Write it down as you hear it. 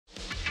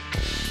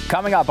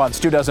Coming up on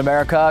Stu Does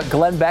America,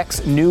 Glenn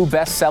Beck's new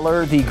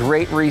bestseller, The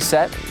Great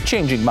Reset,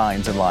 changing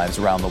minds and lives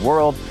around the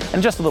world.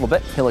 In just a little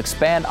bit, he'll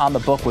expand on the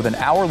book with an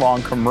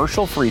hour-long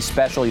commercial-free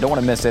special. You don't want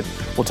to miss it.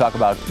 We'll talk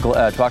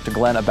to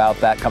Glenn about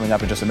that coming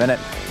up in just a minute.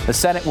 The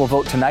Senate will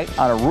vote tonight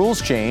on a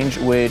rules change,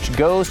 which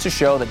goes to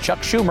show that Chuck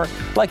Schumer,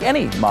 like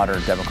any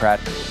modern Democrat,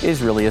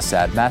 is really a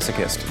sad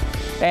masochist.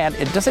 And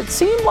does it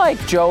seem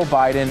like Joe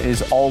Biden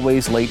is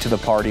always late to the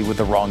party with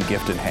the wrong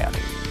gift in hand?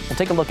 We'll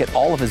take a look at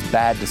all of his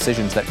bad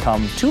decisions that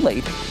come too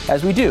late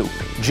as we do.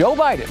 Joe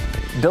Biden,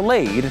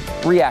 delayed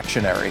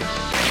reactionary.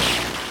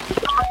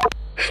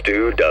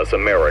 Stu Does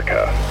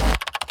America.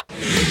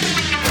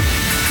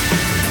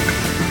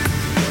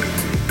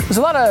 There's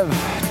a lot of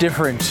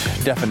different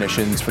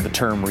definitions for the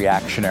term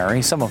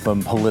reactionary, some of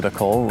them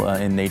political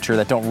in nature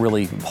that don't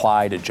really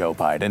apply to Joe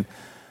Biden.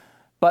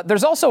 But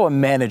there's also a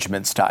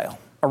management style,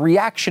 a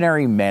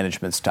reactionary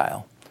management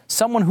style,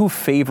 someone who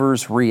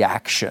favors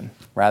reaction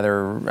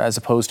rather as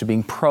opposed to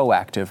being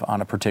proactive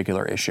on a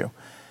particular issue.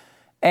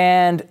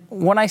 And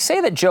when I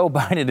say that Joe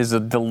Biden is a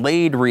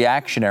delayed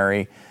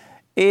reactionary,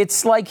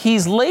 it's like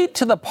he's late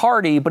to the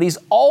party, but he's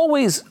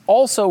always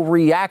also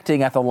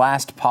reacting at the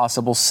last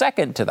possible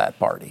second to that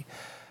party.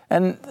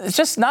 And it's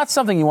just not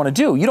something you want to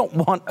do. You don't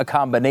want a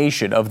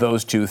combination of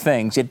those two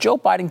things. Yet Joe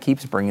Biden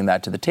keeps bringing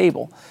that to the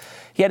table.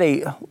 He had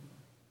I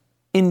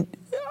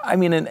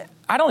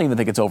don't even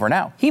think it's over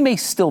now. He may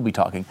still be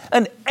talking.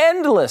 An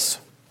endless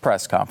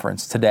press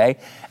conference today.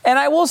 And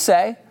I will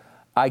say,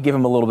 I give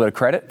him a little bit of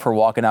credit for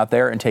walking out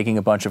there and taking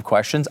a bunch of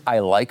questions. I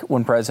like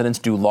when presidents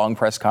do long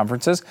press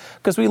conferences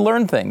because we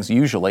learn things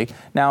usually.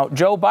 Now,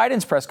 Joe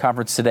Biden's press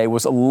conference today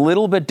was a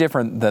little bit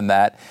different than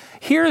that.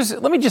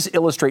 Let me just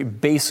illustrate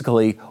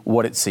basically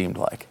what it seemed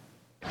like.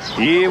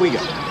 Here we go.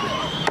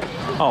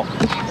 Oh,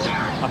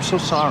 I'm so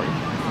sorry.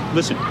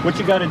 Listen, what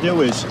you got to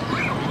do is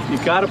you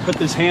got to put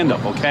this hand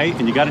up, okay?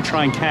 And you got to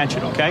try and catch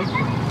it, okay? All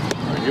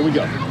right, here we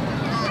go.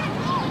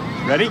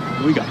 Ready?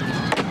 Here we go.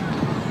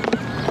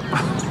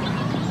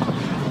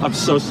 I'm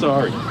so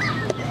sorry.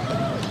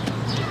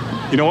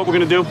 You know what we're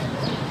going to do?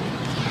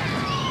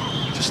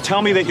 Just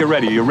tell me that you're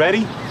ready. Are you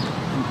ready?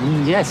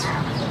 Yes.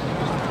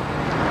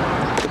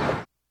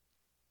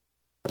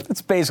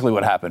 That's basically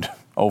what happened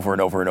over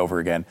and over and over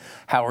again.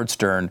 Howard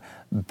Stern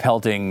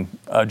pelting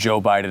Joe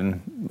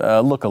Biden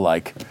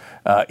look-alike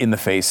in the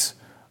face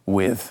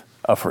with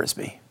a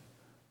Frisbee.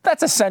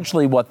 That's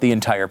essentially what the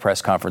entire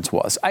press conference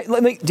was.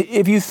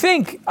 If you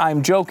think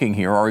I'm joking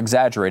here or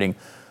exaggerating,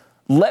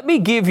 let me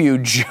give you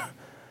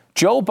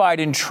Joe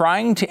Biden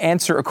trying to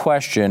answer a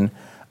question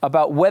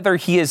about whether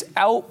he has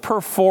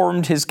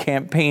outperformed his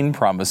campaign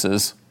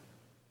promises.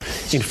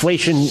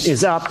 Inflation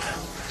is up.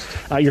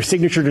 Your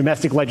signature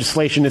domestic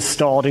legislation is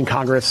stalled in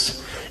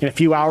Congress. In a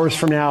few hours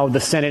from now, the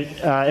Senate,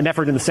 an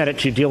effort in the Senate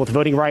to deal with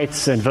voting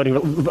rights and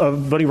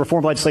voting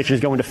reform legislation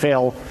is going to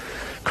fail.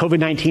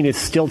 COVID-19 is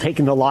still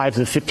taking the lives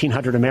of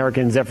 1,500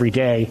 Americans every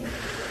day,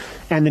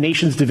 and the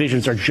nation's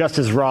divisions are just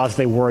as raw as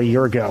they were a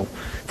year ago.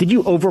 Did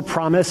you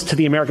overpromise to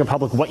the American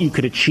public what you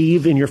could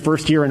achieve in your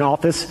first year in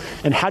office,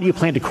 and how do you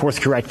plan to course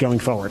correct going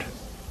forward?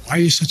 Why are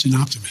you such an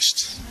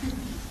optimist?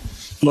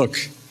 Look,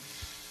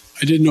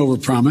 I didn't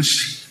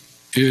overpromise,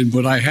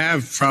 but I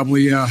have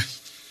probably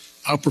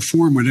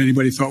outperformed what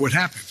anybody thought would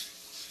happen.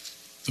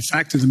 The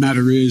fact of the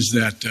matter is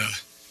that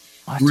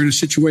we're in a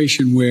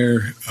situation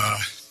where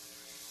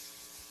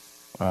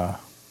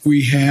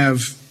we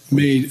have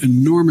made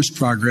enormous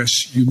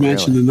progress. You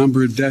mentioned the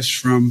number of deaths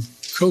from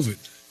COVID.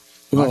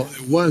 Well,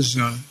 it was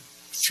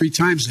 3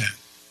 times that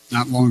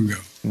not long ago.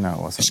 No,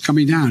 it wasn't. It's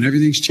coming down.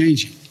 Everything's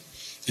changing.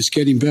 It's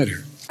getting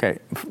better. Okay.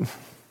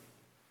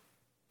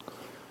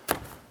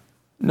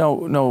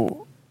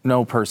 No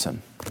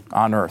person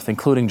on earth,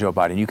 including Joe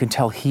Biden, you can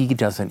tell he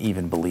doesn't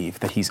even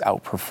believe that he's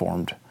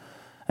outperformed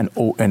and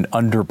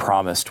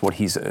underpromised what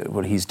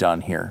he's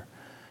done here.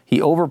 He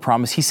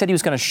overpromised. He said he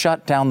was going to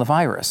shut down the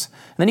virus.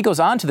 And then he goes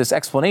on to this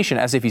explanation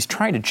as if he's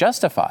trying to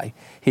justify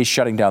his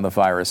shutting down the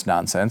virus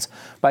nonsense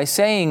by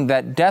saying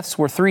that deaths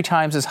were 3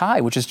 times as high,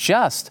 which is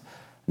just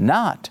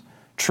not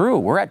true.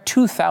 We're at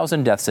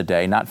 2,000 deaths a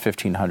day, not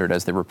 1,500,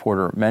 as the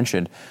reporter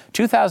mentioned.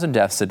 2,000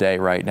 deaths a day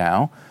right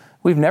now.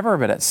 We've never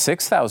been at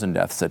 6,000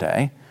 deaths a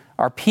day.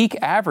 Our peak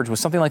average was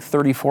something like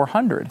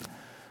 3,400.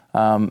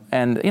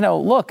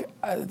 Look,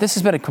 this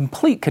has been a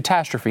complete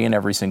catastrophe in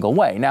every single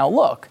way. Now,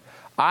 look,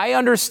 I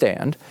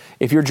understand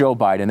if you're Joe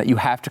Biden that you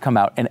have to come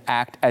out and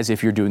act as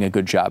if you're doing a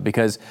good job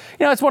because,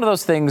 it's one of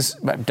those things.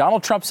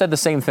 Donald Trump said the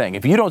same thing.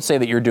 If you don't say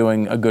that you're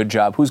doing a good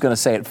job, who's going to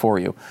say it for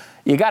you?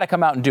 You got to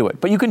come out and do it.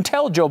 But you can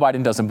tell Joe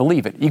Biden doesn't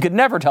believe it. You could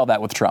never tell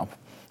that with Trump.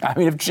 I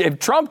mean, if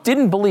Trump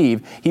didn't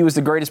believe he was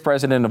the greatest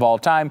president of all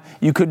time,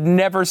 you could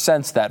never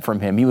sense that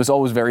from him. He was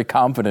always very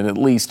confident, at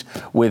least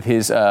with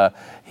his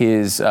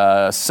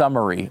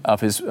summary of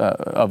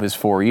his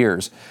 4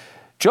 years.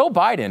 Joe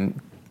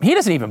Biden, he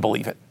doesn't even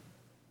believe it.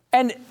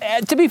 And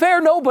to be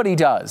fair, nobody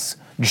does.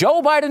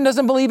 Joe Biden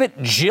doesn't believe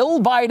it. Jill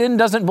Biden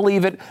doesn't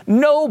believe it.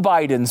 No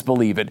Bidens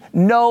believe it.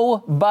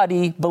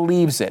 Nobody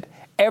believes it.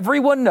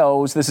 Everyone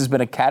knows this has been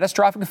a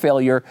catastrophic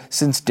failure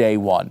since day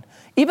one.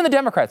 Even the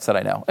Democrats that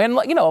I know, and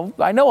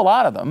I know a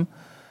lot of them,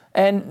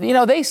 and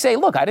they say,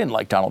 look, I didn't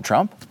like Donald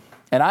Trump,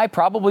 and I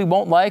probably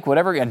won't like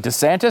whatever, and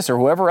DeSantis or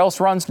whoever else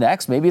runs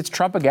next. Maybe it's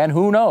Trump again,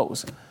 who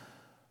knows?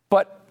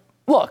 But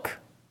look,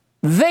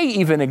 they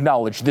even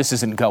acknowledge this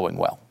isn't going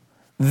well.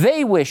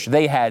 They wish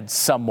they had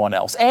someone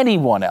else,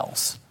 anyone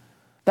else.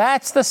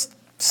 That's the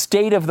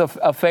state of the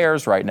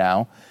affairs right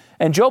now.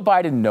 And Joe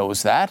Biden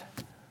knows that,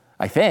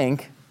 I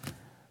think.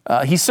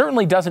 He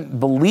certainly doesn't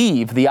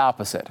believe the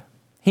opposite.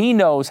 He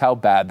knows how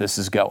bad this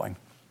is going.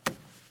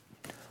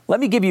 Let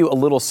me give you a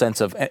little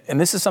sense of, and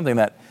this is something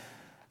that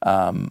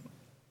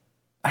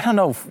I don't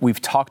know if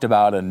we've talked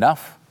about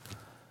enough,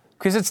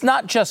 because it's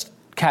not just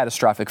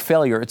catastrophic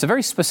failure. It's a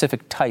very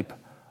specific type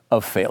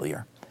of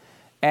failure.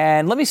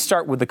 And let me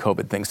start with the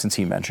COVID thing, since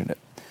he mentioned it.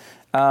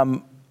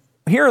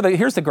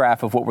 Here's the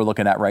graph of what we're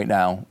looking at right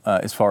now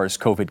as far as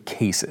COVID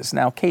cases.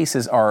 Now,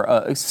 cases are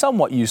a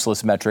somewhat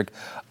useless metric,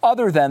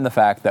 other than the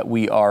fact that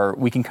we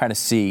can kind of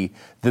see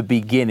the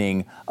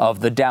beginning of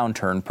the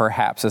downturn,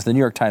 perhaps. As the New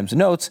York Times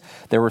notes,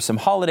 there were some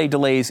holiday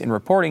delays in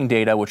reporting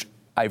data, which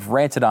I've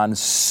ranted on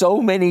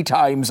so many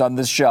times on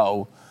this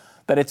show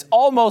that it's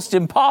almost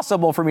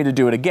impossible for me to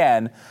do it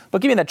again.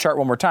 But give me that chart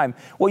one more time.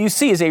 What you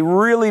see is a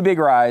really big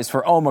rise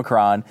for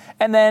Omicron,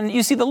 and then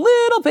you see the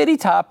little bitty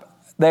top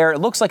there. It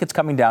looks like it's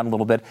coming down a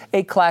little bit,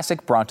 a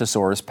classic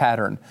Brontosaurus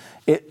pattern.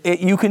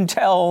 You can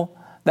tell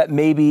that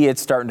maybe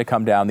it's starting to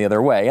come down the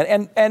other way.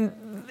 And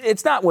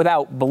it's not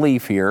without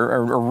belief here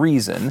or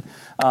reason.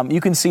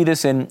 You can see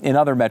this in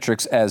other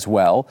metrics as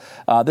well.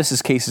 This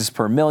is cases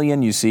per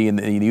million. You see in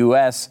the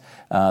U.S.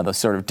 The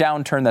sort of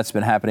downturn that's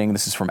been happening.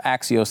 This is from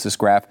Axios, this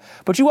graph.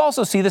 But you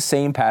also see the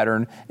same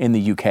pattern in the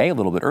U.K. a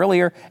little bit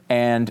earlier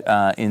and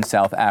in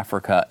South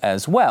Africa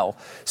as well.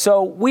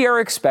 So we are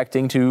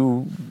expecting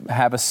to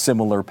have a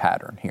similar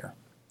pattern here.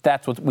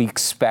 That's what we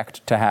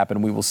expect to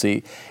happen. We will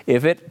see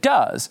if it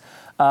does.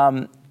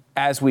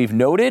 As we've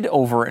noted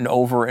over and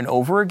over and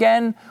over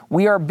again,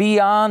 we are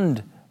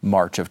beyond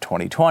March of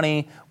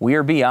 2020. We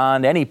are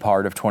beyond any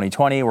part of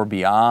 2020. We're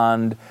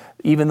beyond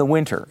even the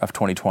winter of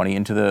 2020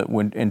 into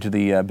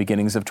the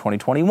beginnings of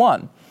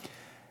 2021.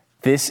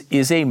 This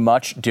is a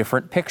much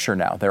different picture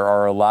now. There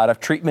are a lot of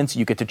treatments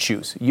you get to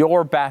choose.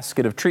 Your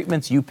basket of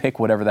treatments, you pick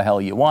whatever the hell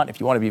you want. If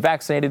you want to be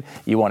vaccinated,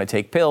 you want to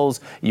take pills,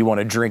 you want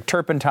to drink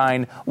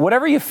turpentine,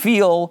 whatever you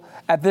feel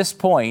at this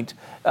point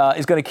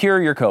is going to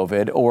cure your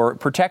COVID or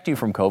protect you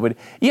from COVID,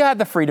 you have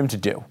the freedom to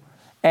do.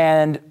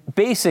 And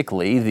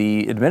basically,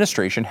 the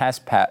administration has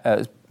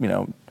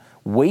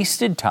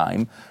wasted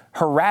time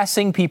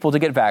harassing people to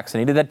get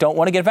vaccinated that don't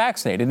want to get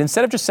vaccinated.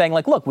 Instead of just saying,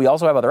 like, look, we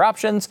also have other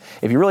options.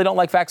 If you really don't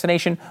like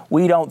vaccination,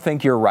 we don't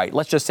think you're right.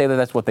 Let's just say that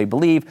that's what they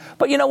believe.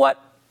 But you know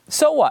what?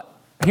 So what?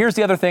 Here's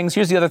the other things.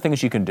 Here's the other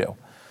things you can do.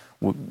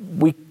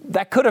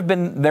 That could have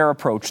been their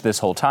approach this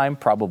whole time,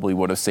 probably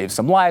would have saved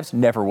some lives,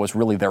 never was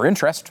really their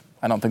interest.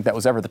 I don't think that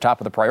was ever the top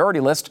of the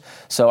priority list,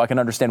 so I can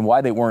understand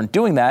why they weren't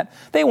doing that.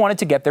 They wanted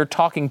to get their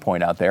talking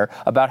point out there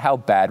about how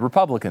bad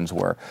Republicans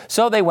were.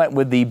 So they went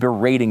with the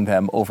berating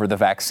them over the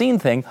vaccine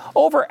thing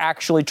over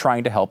actually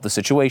trying to help the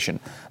situation.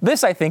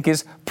 This, I think,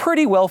 is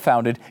pretty well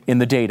founded in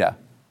the data.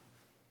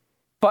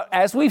 But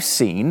as we've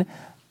seen,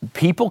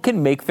 people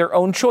can make their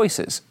own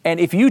choices. And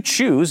if you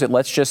choose, and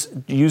let's just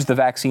use the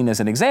vaccine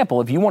as an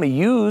example, if you want to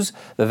use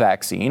the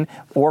vaccine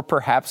or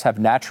perhaps have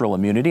natural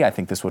immunity, I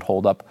think this would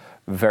hold up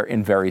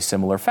in very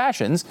similar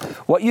fashions.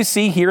 What you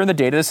see here in the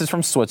data, this is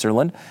from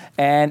Switzerland,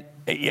 and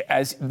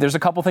as there's a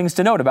couple things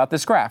to note about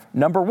this graph.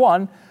 Number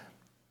one,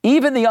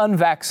 even the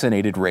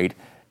unvaccinated rate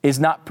is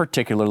not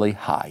particularly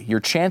high. Your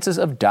chances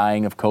of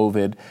dying of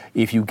COVID,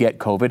 if you get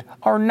COVID,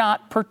 are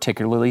not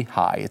particularly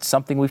high. It's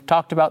something we've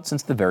talked about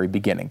since the very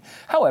beginning.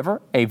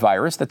 However, a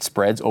virus that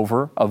spreads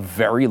over a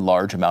very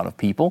large amount of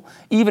people,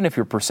 even if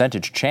your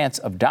percentage chance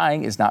of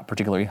dying is not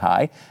particularly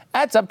high,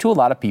 adds up to a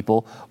lot of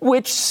people,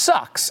 which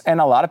sucks.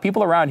 And a lot of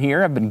people around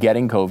here have been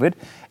getting COVID,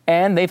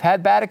 and they've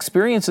had bad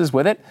experiences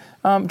with it,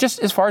 just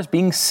as far as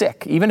being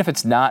sick. Even if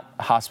it's not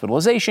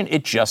hospitalization,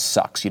 it just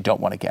sucks. You don't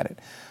want to get it.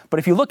 But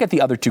if you look at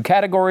the other two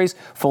categories,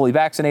 fully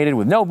vaccinated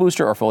with no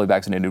booster or fully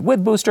vaccinated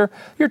with booster,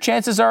 your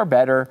chances are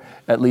better,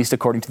 at least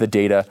according to the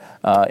data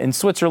in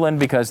Switzerland,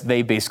 because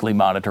they basically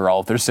monitor all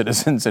of their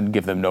citizens and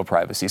give them no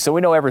privacy. So we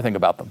know everything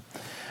about them.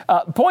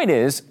 Point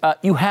is,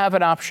 you have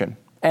an option.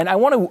 And I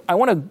want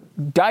to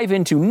dive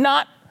into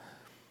not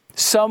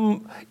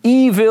some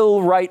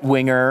evil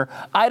right-winger.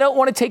 I don't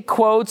want to take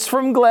quotes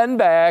from Glenn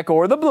Beck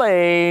or The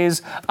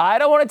Blaze. I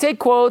don't want to take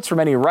quotes from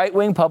any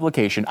right-wing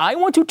publication. I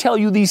want to tell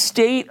you the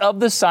state of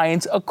the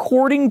science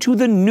according to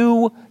the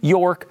New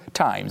York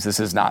Times. This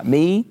is not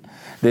me.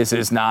 This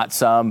is not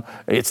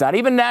it's not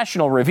even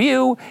National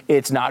Review.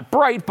 It's not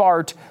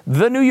Breitbart.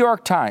 The New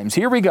York Times.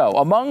 Here we go.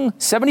 Among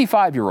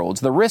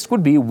 75-year-olds, the risk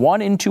would be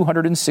 1 in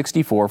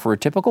 264 for a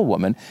typical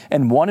woman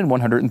and 1 in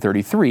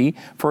 133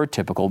 for a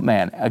typical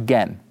man.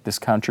 Again, this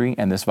country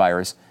and this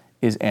virus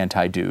is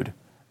anti-dude.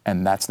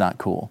 And that's not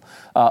cool.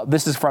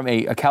 This is from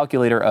a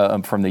calculator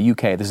from the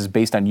UK. This is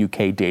based on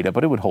UK data,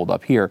 but it would hold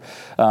up here.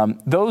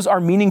 Those are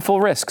meaningful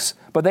risks,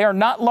 but they are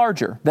not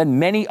larger than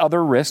many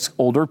other risks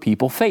older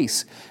people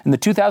face. In the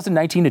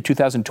 2019 to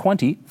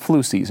 2020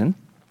 flu season,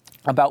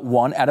 about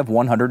 1 out of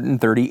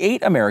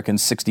 138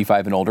 Americans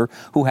 65 and older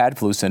who had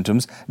flu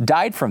symptoms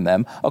died from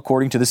them,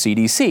 according to the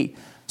CDC.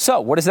 So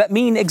what does that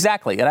mean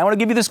exactly? And I want to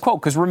give you this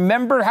quote, because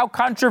remember how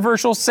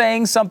controversial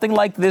saying something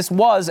like this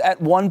was at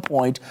one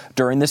point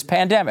during this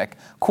pandemic.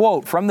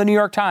 Quote from the New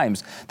York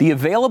Times: "The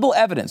available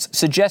evidence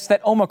suggests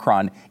that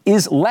Omicron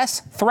is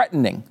less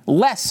threatening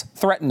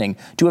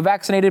to a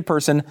vaccinated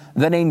person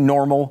than a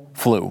normal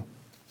flu."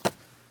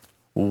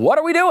 What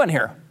are we doing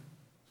here?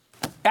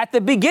 At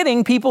the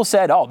beginning, people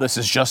said, oh, this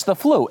is just the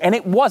flu. And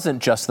it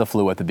wasn't just the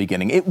flu at the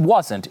beginning. It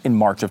wasn't in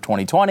March of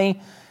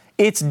 2020.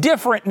 It's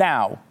different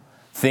now.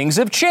 Things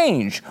have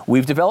changed.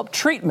 We've developed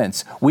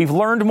treatments. We've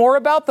learned more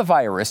about the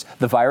virus.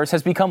 The virus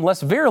has become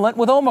less virulent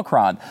with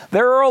Omicron.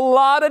 There are a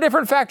lot of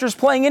different factors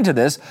playing into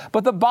this,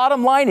 but the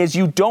bottom line is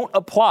you don't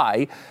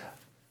apply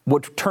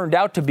what turned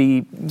out to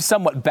be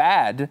somewhat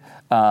bad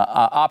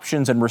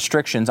options and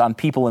restrictions on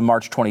people in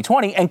March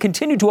 2020 and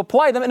continue to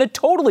apply them in a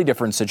totally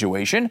different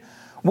situation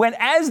when,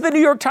 as the New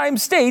York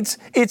Times states,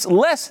 it's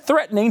less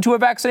threatening to a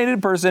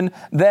vaccinated person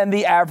than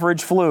the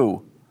average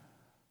flu.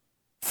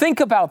 Think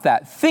about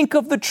that. Think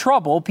of the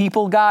trouble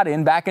people got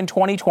in back in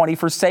 2020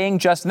 for saying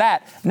just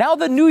that. Now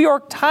the New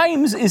York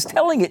Times is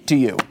telling it to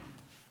you.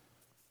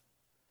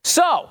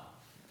 So,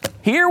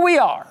 here we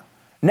are.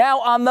 Now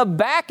on the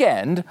back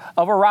end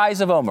of a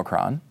rise of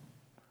Omicron,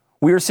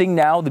 we are seeing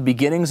now the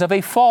beginnings of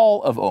a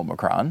fall of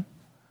Omicron,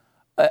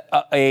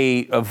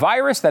 a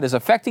virus that is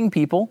affecting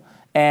people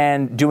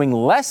and doing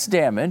less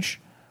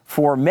damage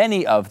for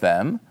many of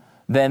them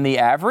than the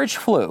average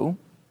flu.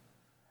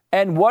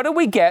 And what do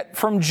we get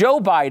from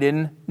Joe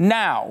Biden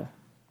now,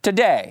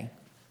 today?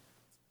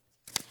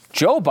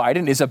 Joe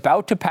Biden is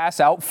about to pass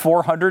out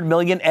 400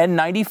 million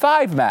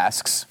N95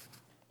 masks.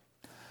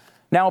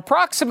 Now,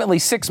 approximately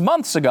 6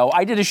 months ago,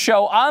 I did a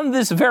show on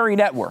this very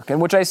network in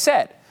which I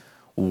said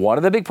one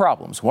of the big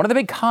problems, one of the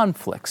big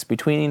conflicts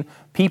between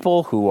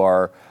people who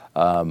are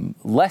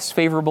less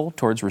favorable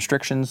towards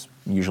restrictions,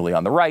 usually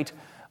on the right,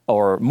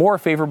 or more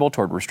favorable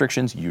toward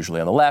restrictions, usually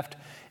on the left.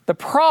 The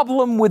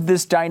problem with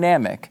this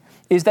dynamic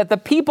is that the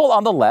people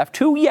on the left,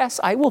 who, yes,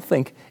 I will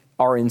think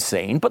are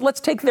insane, but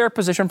let's take their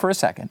position for a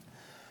second.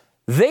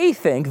 They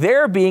think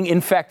they're being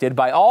infected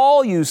by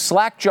all you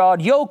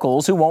slack-jawed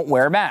yokels who won't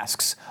wear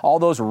masks, all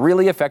those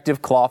really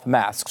effective cloth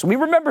masks. We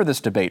remember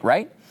this debate,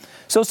 right?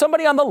 So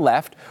somebody on the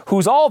left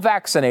who's all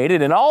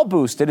vaccinated and all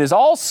boosted is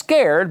all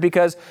scared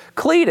because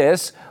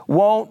Cletus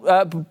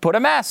won't put a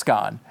mask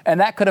on, and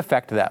that could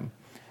affect them.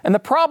 And the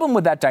problem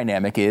with that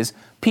dynamic is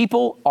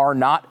people are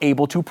not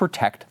able to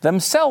protect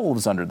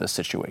themselves under this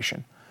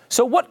situation.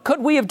 So what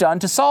could we have done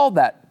to solve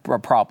that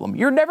problem?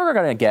 You're never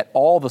going to get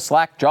all the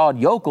slack-jawed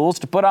yokels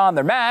to put on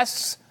their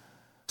masks.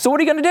 So what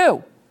are you going to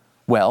do?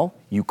 Well,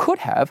 you could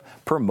have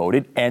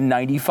promoted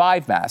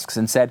N95 masks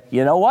and said,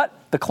 you know what?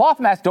 The cloth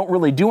masks don't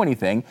really do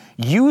anything.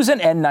 Use an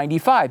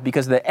N95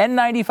 because the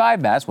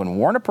N95 mask, when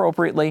worn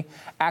appropriately,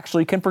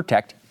 actually can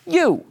protect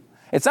you.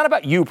 It's not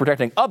about you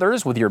protecting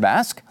others with your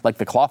mask, like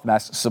the cloth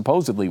masks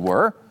supposedly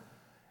were.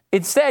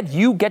 Instead,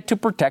 you get to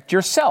protect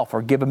yourself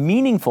or give a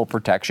meaningful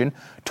protection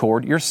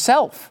toward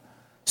yourself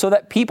so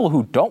that people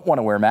who don't want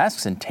to wear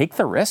masks and take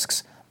the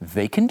risks,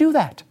 they can do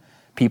that.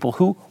 People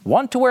who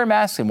want to wear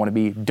masks and want to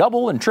be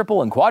double and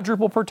triple and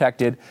quadruple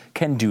protected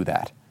can do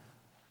that.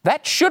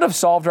 That should have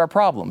solved our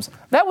problems.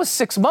 That was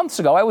 6 months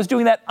ago. I was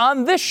doing that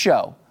on this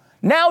show.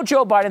 Now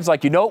Joe Biden's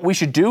like, you know what we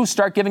should do?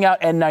 Start giving out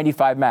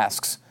N95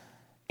 masks.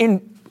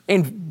 In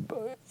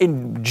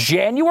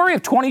January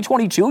of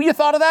 2022, you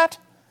thought of that?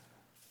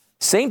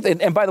 Same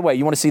thing. And by the way,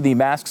 you want to see the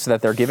masks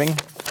that they're giving?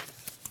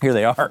 Here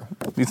they are.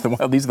 These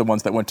are the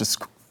ones that went to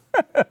school.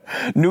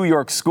 New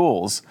York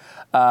schools.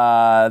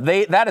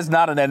 That is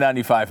not an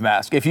N95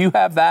 mask. If you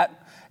have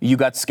that, you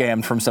got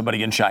scammed from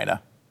somebody in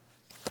China.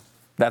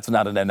 That's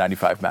not an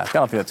N95 mask. I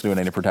don't think that's doing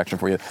any protection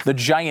for you. The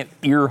giant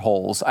ear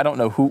holes. I don't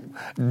know who.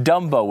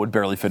 Dumbo would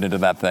barely fit into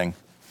that thing.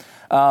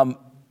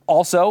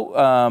 Also,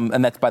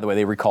 and that's, by the way,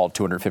 they recalled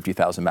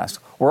 250,000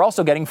 masks. We're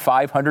also getting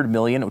 500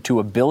 million to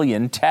 1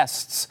 billion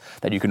tests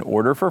that you can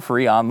order for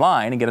free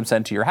online and get them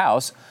sent to your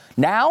house.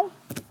 Now,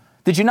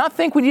 did you not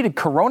think we needed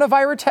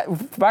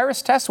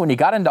coronavirus tests when you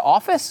got into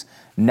office?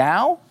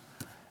 Now?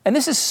 And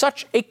this is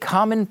such a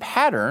common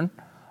pattern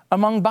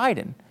among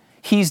Biden.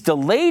 He's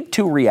delayed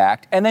to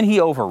react, and then he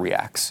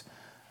overreacts.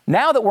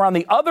 Now that we're on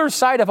the other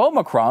side of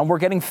Omicron, we're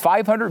getting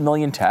 500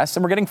 million tests,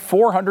 and we're getting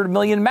 400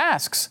 million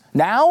masks.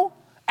 Now?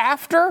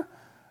 After?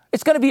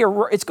 It's going to be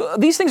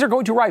these things are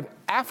going to arrive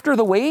after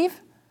the wave?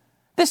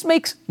 This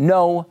makes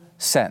no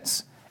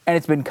sense. And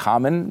it's been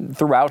common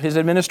throughout his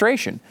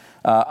administration.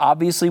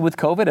 Obviously, with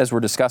COVID, as we're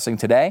discussing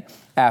today,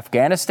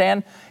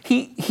 Afghanistan,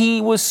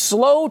 he was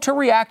slow to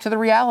react to the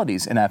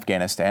realities in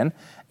Afghanistan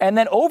and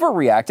then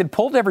overreacted,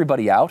 pulled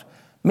everybody out.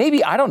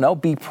 Maybe, I don't know,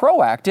 be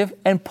proactive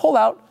and pull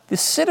out the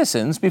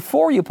citizens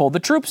before you pull the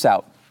troops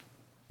out.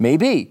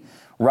 Maybe.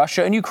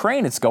 Russia and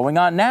Ukraine, it's going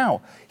on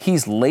now.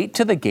 He's late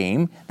to the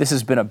game. This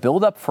has been a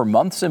buildup for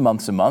months and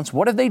months and months.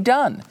 What have they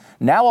done?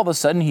 Now, all of a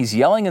sudden, he's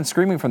yelling and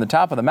screaming from the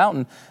top of the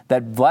mountain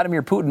that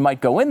Vladimir Putin might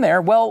go in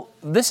there. Well,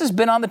 this has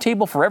been on the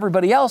table for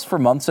everybody else for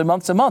months and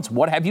months and months.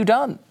 What have you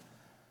done?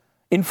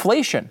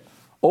 Inflation.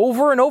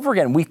 Over and over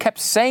again, we kept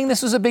saying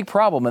this was a big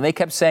problem, and they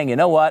kept saying, you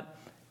know what?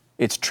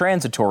 It's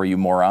transitory, you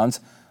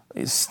morons.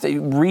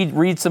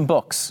 Read some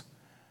books.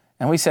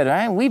 And we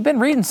said, we've been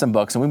reading some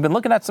books and we've been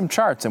looking at some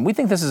charts and we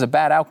think this is a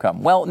bad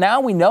outcome. Well, now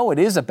we know it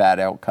is a bad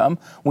outcome.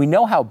 We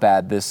know how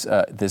bad this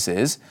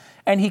is.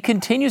 And he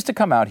continues to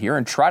come out here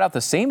and trot out the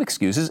same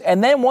excuses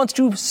and then wants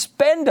to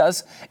spend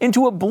us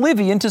into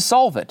oblivion to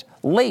solve it.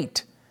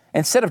 Late.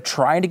 Instead of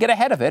trying to get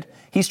ahead of it,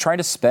 he's trying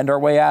to spend our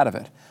way out of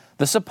it.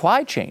 The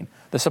supply chain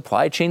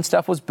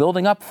stuff was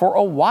building up for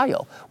a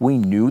while. We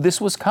knew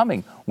this was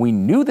coming. We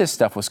knew this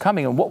stuff was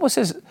coming. And what was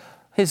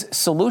his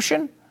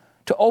solution?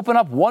 To open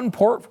up one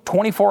port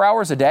 24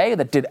 hours a day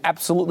that did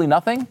absolutely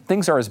nothing?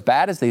 Things are as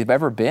bad as they've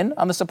ever been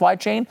on the supply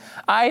chain.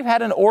 I've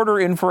had an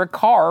order in for a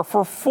car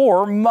for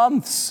 4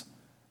 months.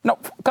 No,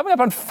 coming up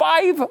on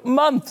 5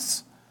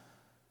 months.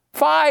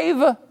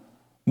 5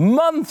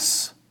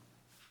 months.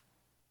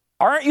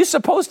 Aren't you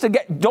supposed to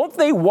don't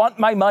they want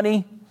my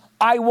money?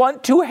 I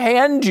want to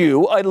hand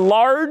you a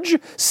large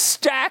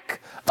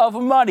stack of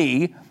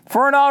money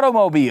for an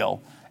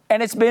automobile.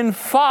 And it's been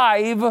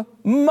 5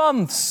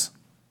 months.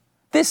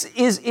 This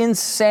is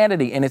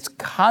insanity, and it's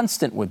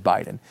constant with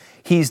Biden.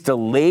 He's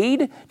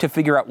delayed to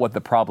figure out what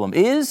the problem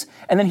is,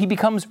 and then he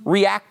becomes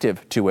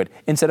reactive to it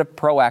instead of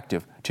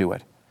proactive to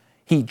it.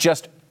 He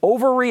just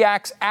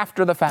overreacts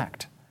after the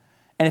fact.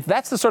 And if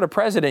that's the sort of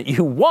president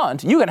you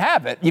want, you can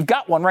have it. You've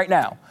got one right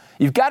now.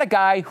 You've got a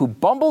guy who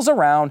bumbles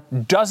around,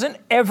 doesn't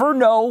ever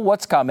know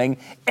what's coming.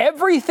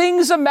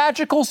 Everything's a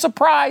magical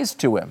surprise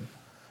to him.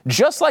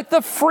 Just like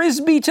the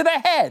Frisbee to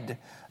the head.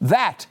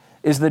 That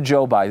is the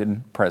Joe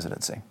Biden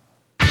presidency.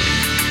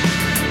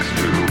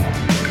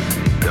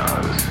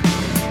 Does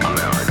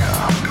America.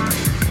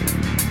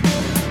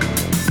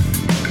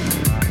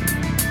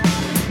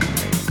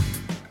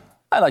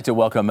 I'd like to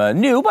welcome a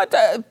new but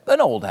an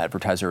old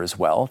advertiser as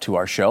well to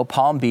our show,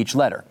 Palm Beach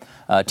Letter.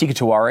 Teeka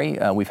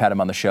Tiwari, we've had him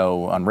on the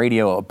show on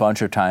radio a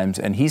bunch of times,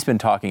 and he's been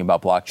talking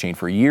about blockchain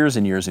for years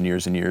and years and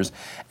years and years.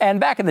 And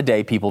back in the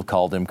day, people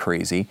called him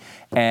crazy,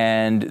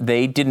 and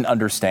they didn't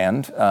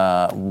understand,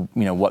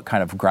 what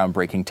kind of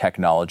groundbreaking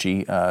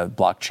technology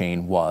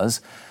blockchain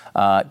was.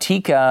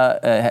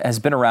 Teeka has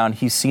been around.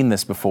 He's seen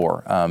this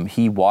before.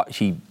 He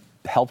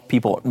helped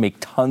people make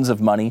tons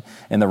of money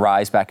in the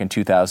rise back in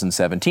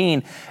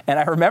 2017. And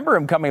I remember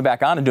him coming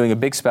back on and doing a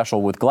big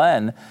special with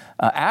Glenn.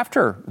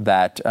 After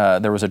that,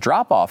 there was a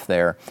drop off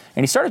there.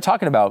 And he started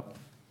talking about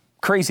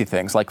crazy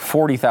things like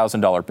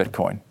 $40,000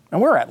 Bitcoin.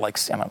 And we're at like,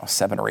 I don't know,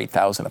 7,000 or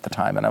 8,000 at the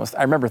time. And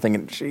I remember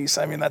thinking, geez,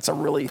 that's a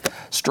really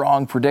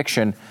strong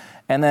prediction.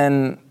 And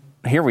then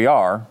here we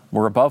are.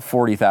 We're above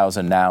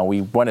 40,000 now. We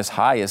went as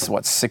high as,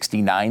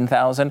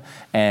 69,000.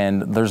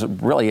 And there's a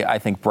really, I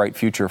think, bright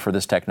future for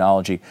this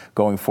technology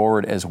going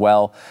forward as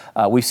well.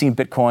 We've seen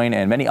Bitcoin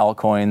and many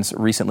altcoins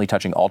recently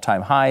touching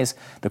all-time highs.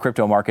 The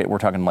crypto market, we're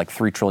talking like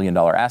 $3 trillion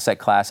asset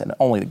class and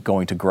only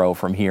going to grow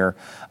from here.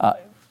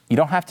 You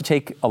don't have to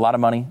take a lot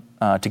of money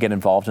to get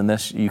involved in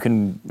this. You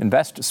can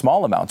invest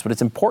small amounts, but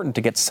it's important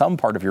to get some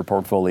part of your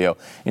portfolio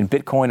in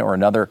Bitcoin or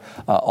another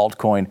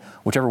altcoin,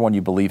 whichever one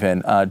you believe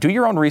in. Do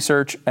your own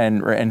research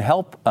and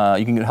help.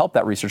 You can help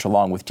that research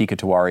along with Teeka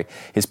Tiwari.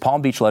 His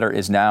Palm Beach Letter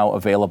is now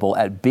available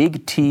at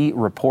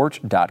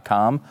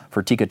BigTReport.com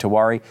for Teeka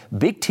Tiwari.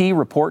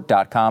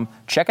 BigTReport.com.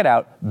 Check it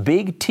out,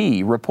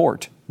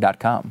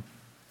 BigTReport.com.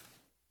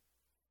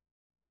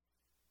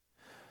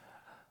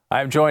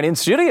 I'm joined in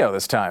studio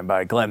this time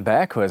by Glenn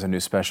Beck, who has a new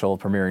special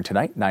premiering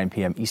tonight, 9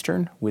 p.m.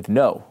 Eastern, with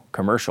no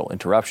commercial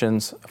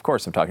interruptions. Of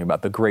course, I'm talking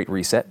about The Great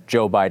Reset,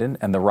 Joe Biden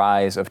and the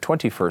Rise of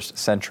 21st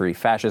Century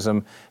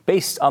Fascism,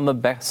 based on the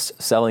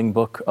best-selling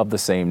book of the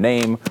same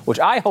name,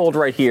 which I hold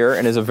right here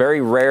and is a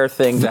very rare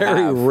thing to have.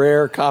 Very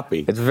rare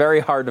copy. It's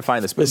very hard to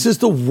find this book. This is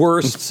the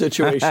worst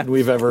situation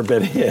we've ever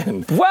been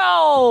in.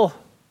 Well,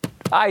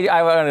 I'm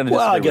going to disagree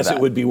I guess with that.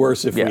 It would be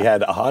worse if we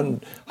had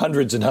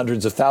hundreds and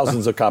hundreds of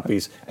thousands of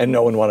copies and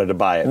no one wanted to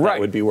buy it. Right. That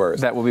would be worse.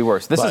 That would be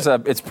worse.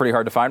 It's pretty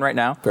hard to find right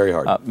now. Very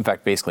hard. In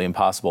fact, basically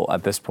impossible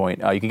at this point.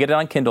 You can get it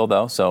on Kindle,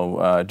 though,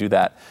 so do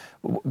that.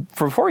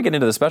 Before we get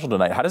into the special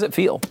tonight, how does it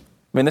feel?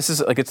 I mean, this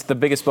is it's the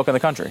biggest book in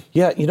the country.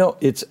 Yeah,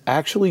 it's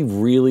actually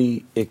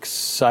really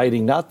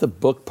exciting. Not the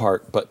book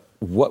part, but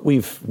what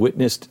we've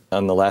witnessed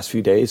on the last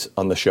few days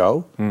on the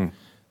show.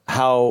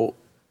 How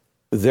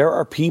there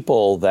are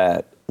people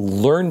that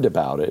learned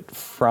about it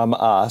from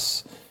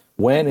us,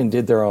 went and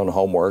did their own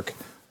homework.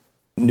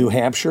 New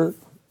Hampshire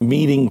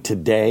meeting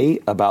today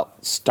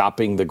about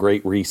stopping the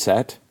Great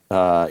Reset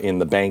in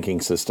the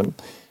banking system.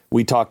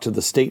 We talked to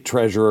the state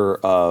treasurer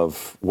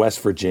of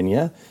West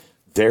Virginia.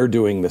 They're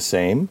doing the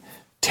same.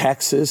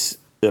 Texas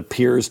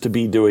appears to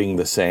be doing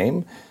the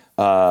same.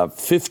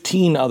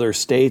 15 other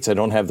states, I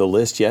don't have the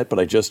list yet, but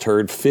I just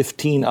heard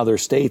 15 other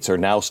states are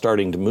now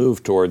starting to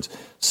move towards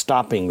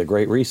stopping the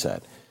Great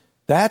Reset.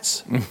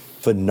 That's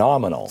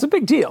phenomenal. It's a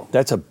big deal.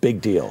 That's a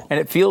big deal. And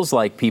it feels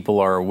like people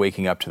are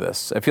waking up to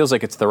this. It feels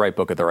like it's the right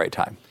book at the right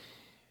time.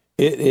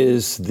 It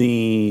is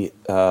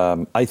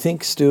I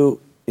think, Stu,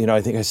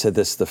 I think I said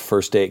this the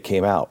first day it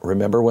came out.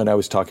 Remember when I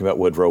was talking about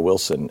Woodrow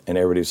Wilson and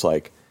everybody's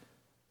like,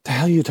 the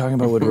hell are you talking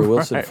about Woodrow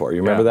Wilson right. for?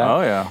 You remember that?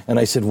 Oh, yeah. And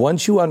I said,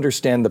 once you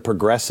understand the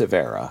progressive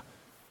era,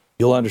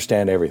 you'll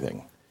understand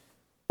everything.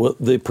 Well,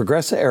 the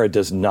progressive era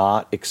does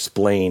not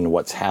explain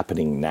what's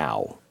happening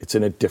now. It's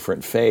in a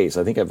different phase.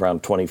 I think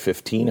around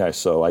 2015 or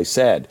so, I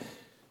said,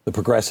 the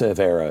progressive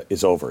era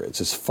is over. It's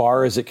as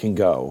far as it can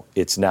go.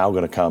 It's now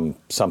going to come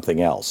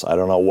something else. I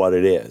don't know what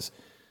it is,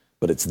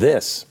 but it's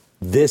this.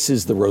 This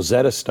is the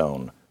Rosetta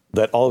Stone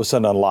that all of a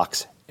sudden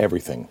unlocks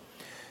everything.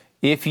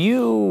 If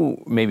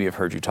you maybe have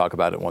heard you talk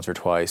about it once or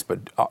twice, but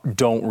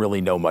don't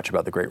really know much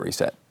about the Great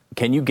Reset,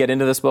 can you get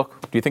into this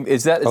book? Do you think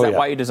is that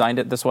why you designed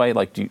it this way?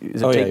 Like,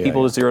 does it take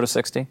people to 0 to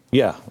 60?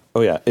 Yeah.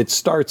 Oh yeah. It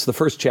starts. The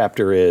first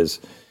chapter is,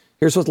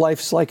 here's what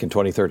life's like in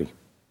 2030.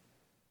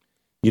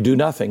 You do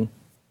nothing.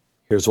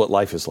 Here's what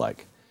life is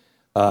like.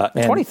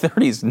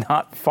 2030 is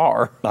not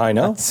far. I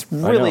know. It's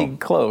really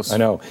close. I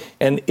know.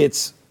 And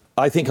it's,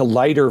 I think, a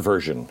lighter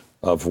version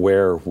of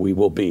where we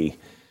will be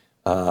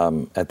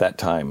at that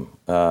time.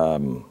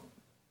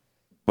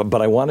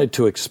 But I wanted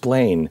to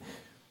explain,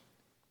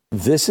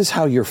 this is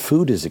how your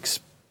food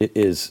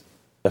is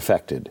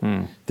affected.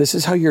 This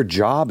is how your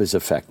job is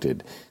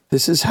affected.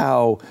 This is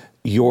how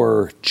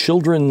your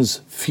children's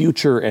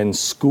future and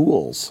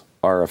schools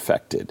are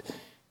affected.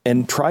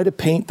 And try to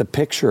paint the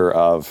picture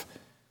of,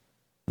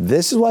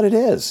 this is what it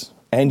is.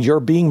 And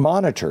you're being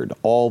monitored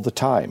all the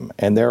time.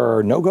 And there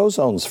are no-go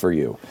zones for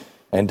you.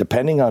 And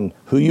depending on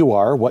who you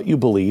are, what you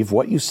believe,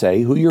 what you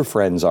say, who your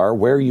friends are,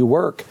 where you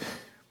work,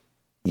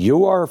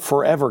 you are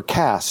forever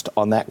cast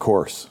on that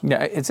course.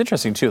 Yeah, it's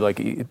interesting, too.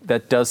 Like,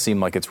 that does seem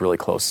like it's really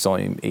close. It's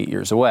only 8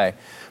 years away.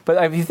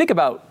 But if you think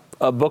about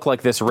a book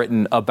like this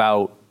written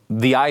about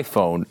the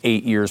iPhone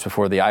 8 years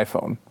before the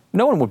iPhone,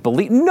 no one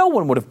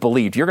would have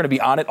believed you're going to be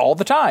on it all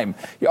the time.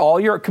 All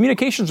your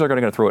communications are going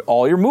to go through it.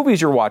 All your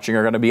movies you're watching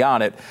are going to be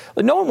on it.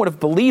 No one would have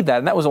believed that,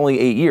 and that was only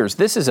 8 years.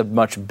 This is a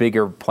much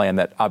bigger plan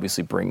that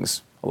obviously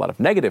brings a lot of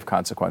negative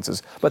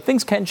consequences, but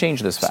things can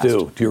change this fast.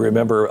 Stu, do you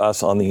remember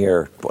us on the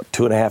air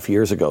 2.5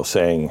 years ago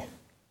saying,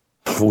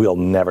 we'll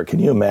never, can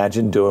you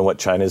imagine doing what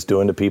China's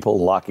doing to people,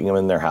 locking them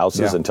in their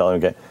houses and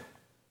telling them,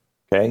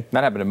 okay?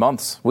 That happened in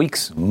months,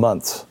 weeks.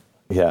 Months.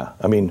 Yeah,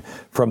 I mean,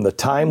 from the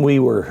time we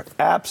were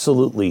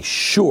absolutely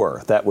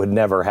sure that would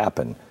never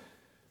happen,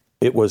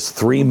 it was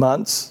 3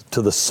 months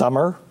to the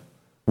summer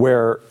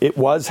where it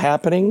was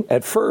happening.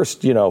 At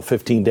first,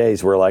 15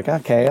 days, we're like,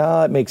 okay,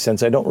 it makes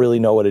sense. I don't really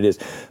know what it is.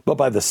 But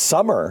by the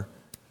summer,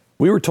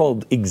 we were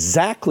told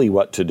exactly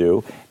what to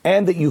do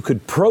and that you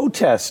could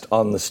protest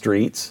on the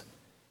streets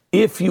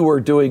if you were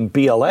doing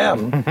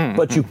BLM,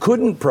 but you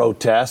couldn't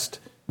protest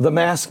the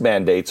mask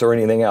mandates or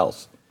anything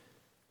else.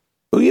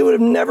 You would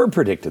have never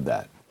predicted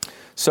that.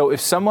 So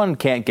if someone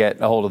can't get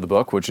a hold of the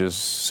book, which is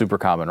super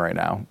common right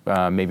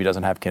now, maybe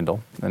doesn't have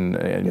Kindle and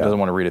doesn't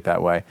want to read it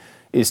that way,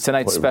 is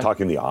tonight's special? We're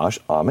talking the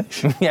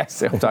Amish?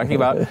 Yes, I'm talking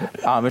about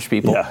Amish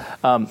people.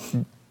 Yeah.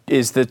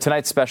 Is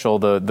tonight's special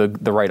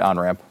the right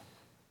on-ramp?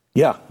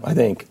 Yeah, I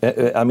think.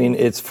 I mean,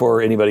 it's for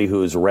anybody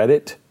who's read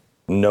it,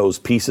 knows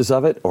pieces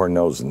of it, or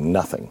knows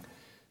nothing.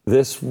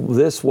 This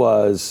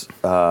was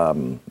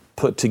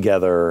put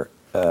together.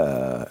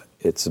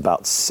 It's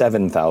about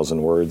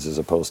 7,000 words as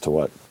opposed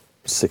to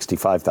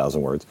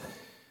 65,000 words.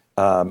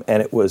 And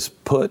it was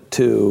put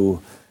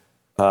to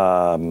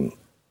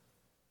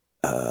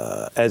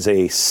as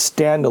a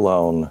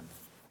standalone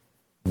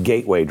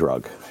gateway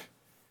drug.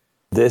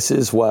 This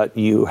is what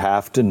you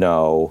have to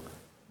know.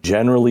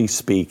 Generally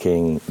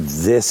speaking,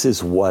 this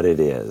is what it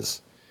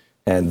is.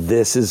 And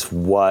this is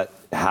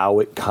how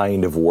it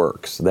kind of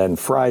works. Then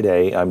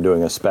Friday, I'm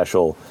doing a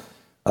special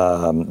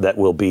that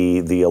will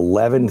be the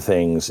 11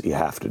 things you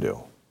have to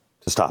do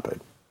to stop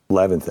it.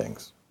 11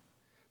 things.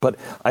 But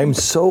I'm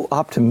so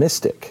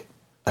optimistic.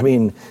 I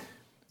mean,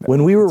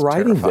 when we were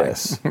writing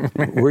this,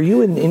 were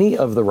you in any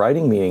of the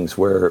writing meetings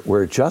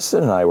where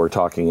Justin and I were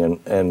talking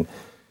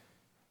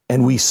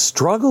and we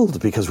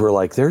struggled because we're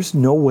like, there's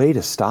no way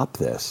to stop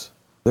this.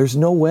 There's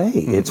no way.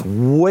 It's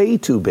way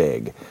too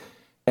big.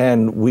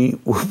 And we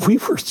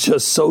were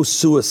just so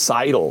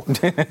suicidal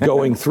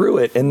going through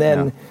it. And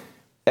then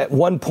at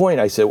one point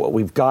I said, well,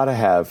 we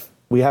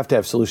have to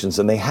have solutions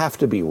and they have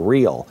to be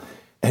real.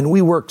 And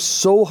we worked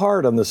so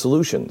hard on the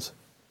solutions.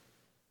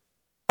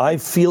 I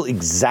feel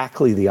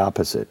exactly the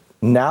opposite.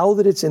 Now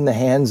that it's in the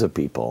hands of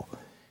people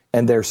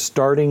and they're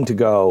starting to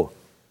go,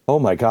 oh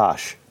my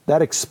gosh,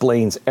 that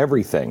explains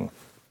everything.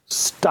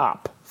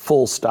 Stop,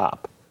 full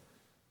stop.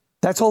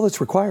 That's all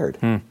that's required.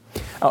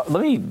 Let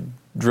me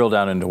drill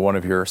down into one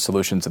of your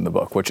solutions in the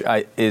book, which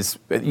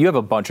you have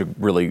a bunch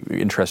of really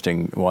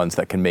interesting ones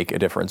that can make a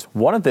difference.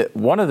 One of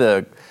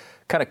the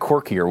kind of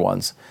quirkier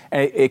ones.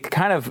 And it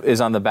kind of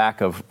is on the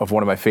back of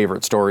one of my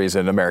favorite stories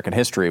in American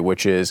history,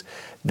 which is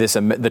the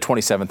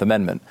 27th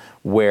Amendment,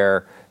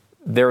 where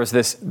there was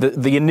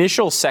the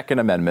initial Second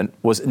Amendment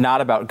was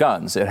not about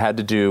guns. It had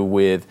to do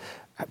with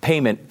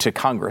payment to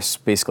Congress,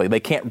 basically. They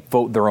can't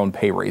vote their own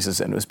pay raises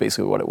in, was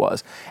basically what it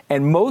was.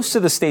 And most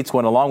of the states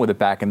went along with it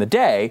back in the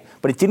day,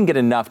 but it didn't get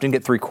enough, didn't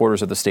get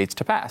 3/4 of the states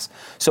to pass.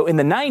 So in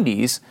the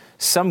 90s,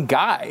 some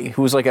guy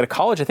who was like at a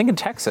college, I think in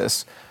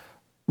Texas,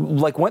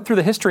 like went through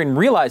the history and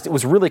realized it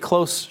was really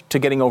close to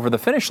getting over the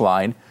finish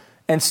line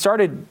and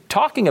started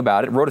talking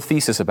about it, wrote a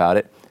thesis about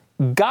it,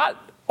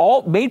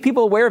 made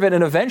people aware of it,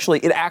 and eventually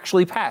it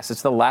actually passed.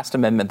 It's the last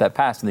amendment that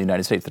passed in the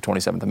United States, the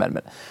 27th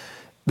Amendment.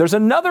 There's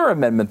another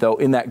amendment, though,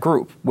 in that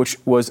group, which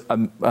was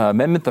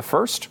Amendment the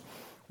First,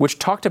 which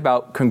talked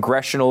about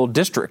congressional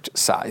district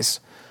size,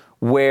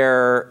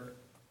 where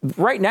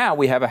right now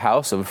we have a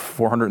House of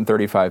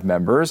 435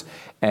 members,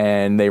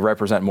 and they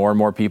represent more and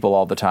more people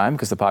all the time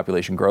because the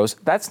population grows.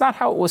 That's not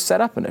how it was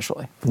set up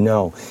initially.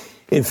 No.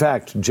 In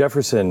fact,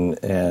 Jefferson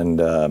and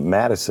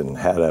Madison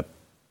had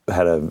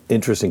an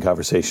interesting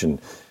conversation,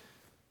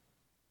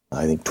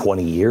 I think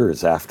 20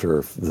 years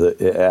after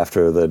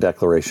the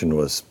Declaration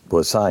was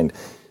signed,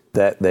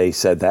 that they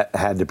said that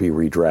had to be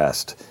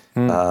redressed.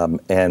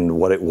 And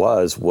what it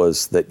was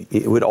that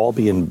it would all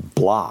be in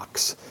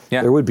blocks.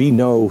 Yeah. There would be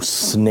no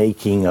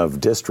snaking of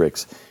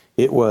districts.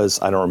 It was,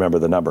 I don't remember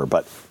the number,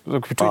 but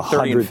between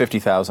 30 and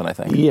 50,000, I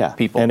think. Yeah,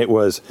 people. And it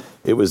was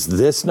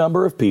this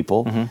number of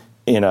people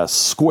in a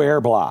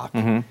square block.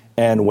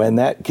 And when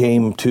that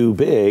came too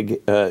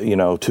big,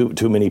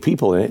 too many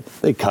people in it,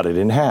 they cut it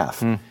in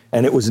half.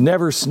 And it was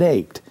never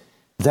snaked.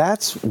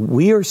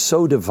 We are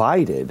so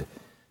divided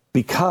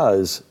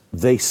because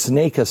they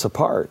snake us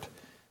apart.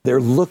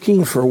 They're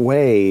looking for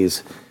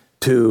ways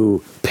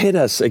to pit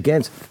us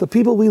against the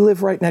people we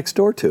live right next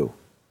door to.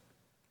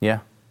 Yeah.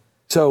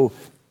 So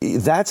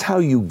that's how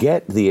you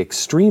get the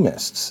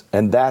extremists.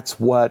 And that's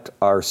what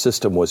our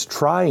system was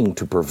trying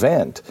to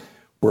prevent,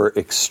 were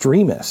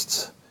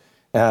extremists.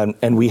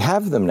 And we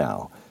have them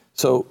now.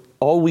 So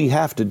all we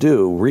have to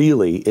do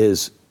really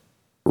is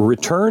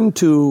return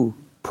to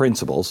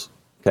principles,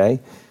 okay?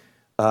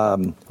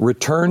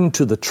 Return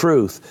to the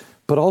truth,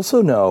 but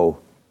also know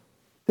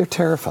they're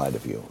terrified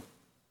of you.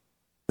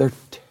 They're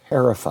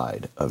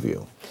terrified of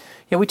you.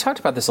 Yeah, we talked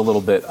about this a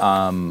little bit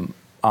on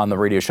the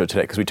radio show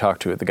today because we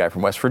talked to the guy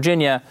from West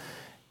Virginia,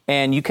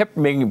 and you kept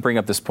bring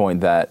up this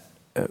point that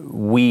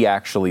we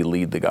actually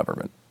lead the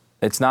government.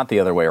 It's not the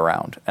other way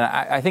around. And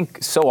I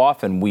think so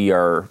often we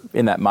are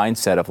in that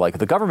mindset of like,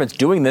 the government's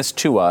doing this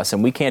to us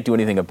and we can't do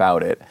anything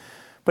about it.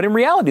 But in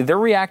reality, they're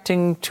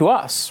reacting to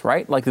us,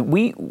 right? Like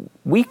we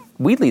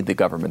lead the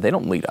government. They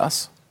don't lead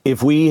us.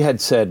 If we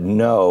had said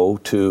no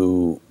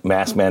to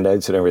mask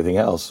mandates and everything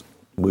else,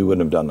 we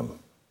wouldn't have done them.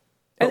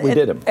 But we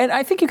did them. And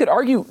I think you could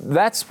argue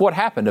that's what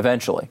happened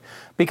eventually.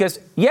 Because,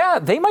 yeah,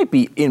 they might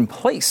be in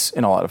place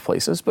in a lot of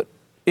places, but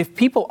if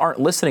people aren't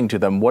listening to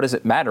them, what does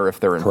it matter if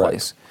they're in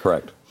place?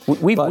 Correct.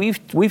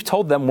 We've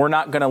told them we're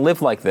not going to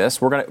live like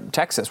this. We're going to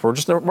Texas. We're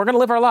going to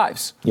live our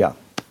lives. Yeah,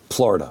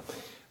 Florida.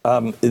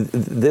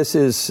 This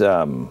is,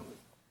 I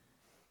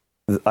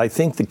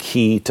think, the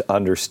key to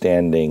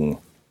understanding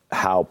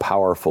how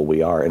powerful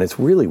we are. And it's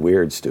really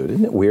weird, Stu.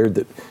 Isn't it weird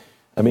that,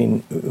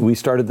 we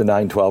started the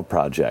 9/12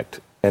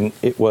 Project, and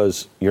it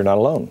was, you're not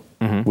alone.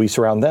 We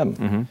surround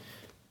them.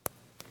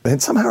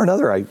 And somehow or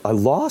another, I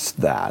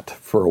lost that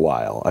for a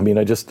while.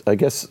 I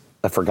guess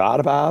I forgot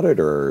about it,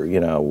 or,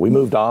 we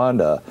moved on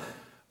to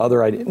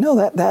other ideas.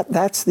 No,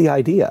 that's the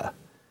idea.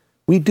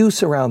 We do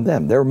surround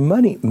them. There are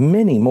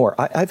many more.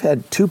 I've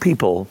had two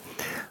people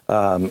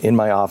in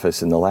my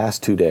office in the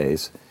last 2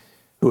 days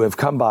who have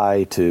come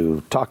by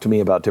to talk to me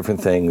about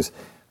different things.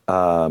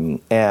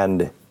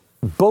 And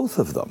both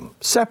of them,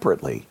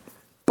 separately,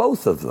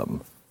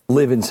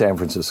 live in San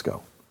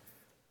Francisco.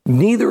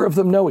 Neither of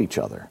them know each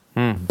other.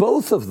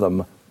 Both of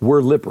them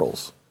were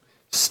liberals.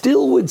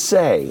 Still would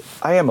say,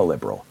 I am a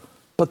liberal,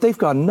 but they've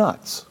gone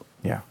nuts.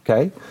 Yeah.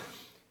 Okay?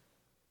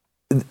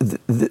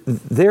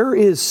 There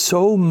is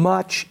so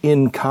much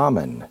in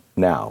common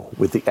now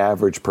with the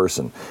average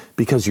person,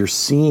 because you're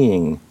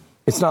seeing,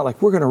 it's not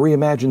like we're going to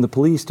reimagine the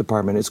police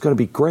department. It's going to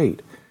be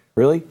great.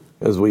 Really?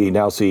 As we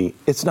now see,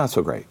 it's not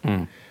so great.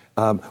 We're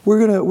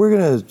going to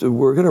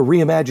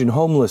reimagine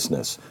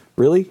homelessness.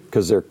 Really?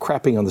 Because they're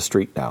crapping on the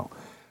street now.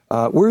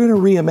 We're going to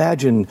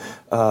reimagine,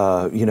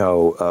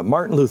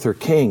 Martin Luther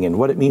King and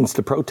what it means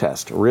to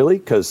protest. Really?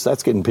 Because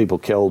that's getting people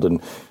killed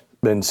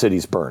and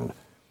cities burned.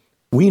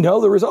 We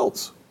know the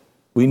results.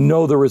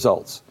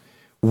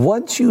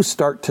 Once you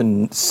start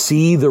to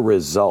see the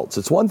results,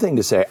 it's one thing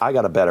to say, I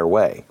got a better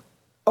way.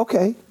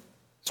 Okay,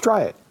 let's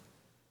try it.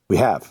 We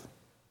have.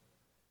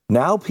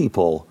 Now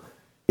people,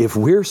 if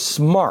we're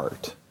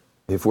smart,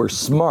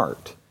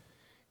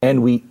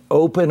 and we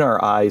open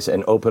our eyes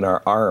and open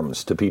our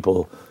arms to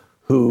people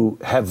who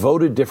have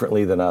voted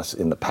differently than us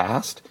in the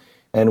past,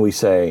 and we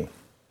say,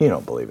 you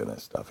don't believe in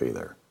this stuff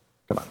either.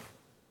 Come on,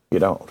 you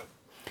don't.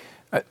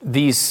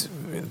 These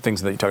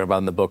things that you talk about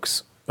in the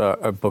books,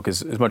 book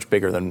is much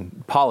bigger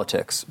than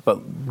politics. But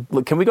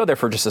can we go there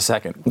for just a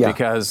second? Yeah.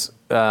 Because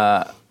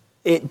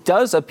it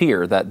does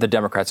appear that the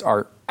Democrats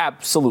are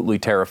absolutely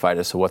terrified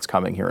as to what's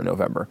coming here in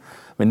November.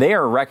 I mean, they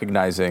are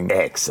recognizing.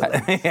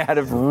 Excellent.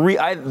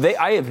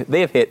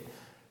 They have hit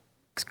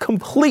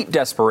complete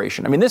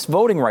desperation. I mean, this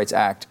Voting Rights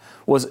Act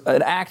was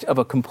an act of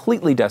a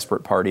completely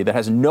desperate party that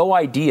has no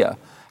idea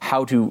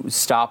how to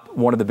stop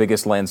one of the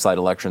biggest landslide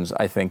elections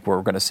I think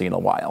we're going to see in a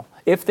while.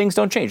 If things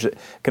don't change, it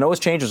can always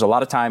change. There's a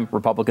lot of time.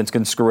 Republicans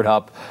can screw it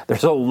up.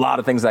 There's a lot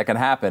of things that can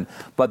happen.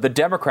 But the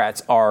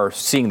Democrats are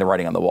seeing the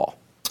writing on the wall.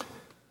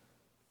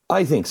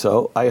 I think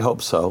so. I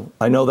hope so.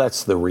 I know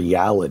that's the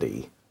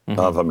reality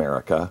of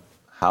America.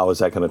 How is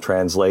that going to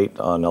translate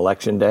on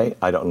Election Day?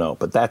 I don't know.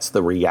 But that's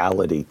the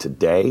reality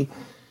today.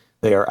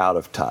 They are out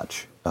of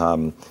touch.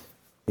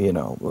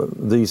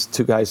 These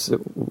two guys,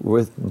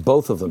 with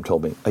both of them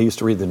told me, I used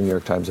to read the New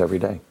York Times every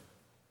day.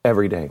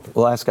 Every day. The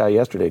last guy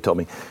yesterday told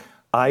me,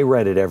 I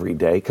read it every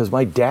day because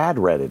my dad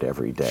read it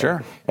every day.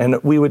 Sure.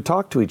 And we would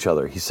talk to each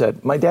other. He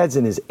said, my dad's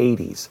in his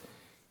 80s.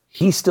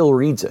 He still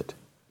reads it.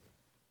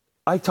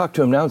 I talk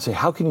to him now and say,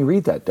 how can you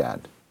read that,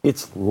 Dad?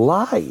 It's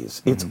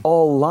lies. It's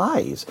all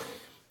lies.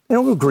 They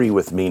don't agree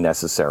with me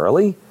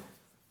necessarily,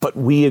 but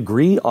we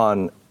agree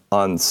on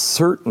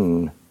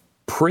certain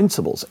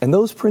principles. And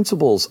those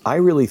principles, I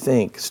really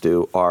think,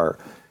 Stu, are,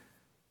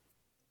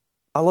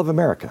 I love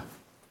America.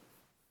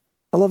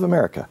 I love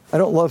America. I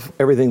don't love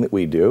everything that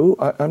we do.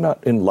 I'm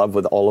not in love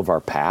with all of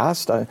our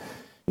past. I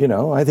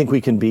think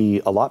we can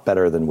be a lot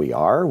better than we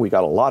are. We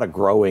got a lot of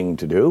growing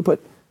to do, but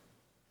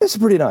this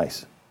is pretty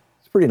nice.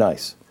 It's pretty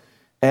nice.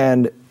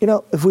 And,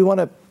 if we want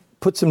to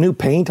put some new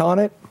paint on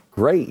it,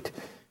 great.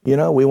 We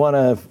want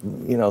to,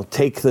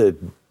 take the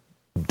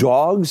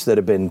dogs that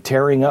have been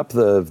tearing up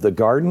the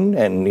garden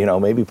and,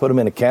 maybe put them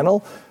in a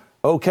kennel.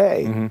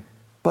 Okay.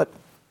 But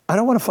I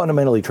don't want to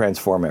fundamentally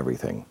transform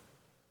everything.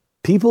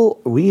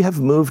 We have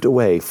moved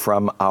away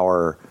from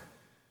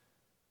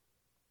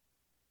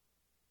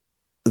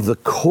the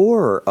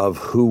core of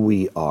who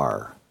we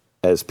are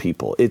as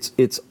people.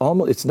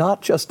 It's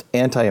not just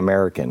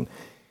anti-American.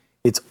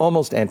 It's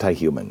almost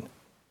anti-human.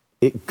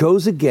 It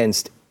goes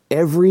against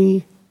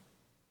every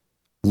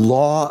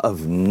law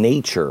of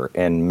nature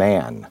and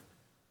man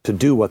to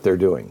do what they're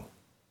doing.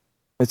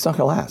 It's not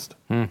going to last.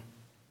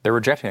 They're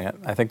rejecting it.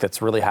 I think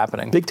that's really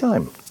happening. Big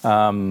time.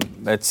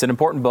 It's an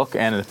important book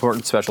and an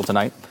important special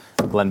tonight.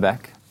 Glenn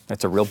Beck.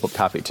 It's a real book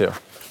copy, too.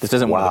 This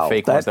isn't one of the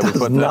fake ones that we put.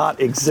 That does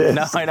not exist.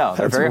 No, I know.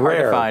 They're very hard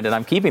to find, and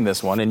I'm keeping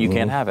this one, and you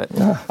can't have it.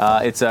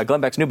 It's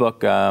Glenn Beck's new book,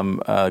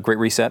 Great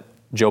Reset,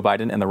 Joe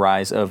Biden and the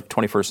Rise of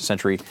 21st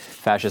Century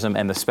Fascism,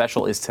 and the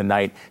special is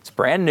tonight. It's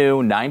brand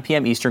new, 9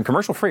 p.m. Eastern,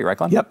 commercial free, right,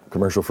 Glenn? Yep,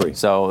 commercial free.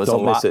 So there's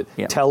don't a lot. Miss it.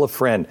 Yeah. Tell a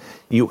friend.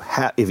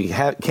 If you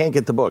can't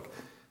get the book,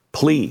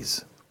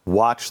 please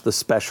watch the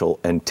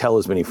special and tell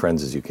as many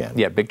friends as you can.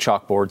 Yeah, big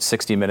chalkboard,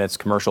 60 minutes,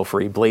 commercial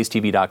free,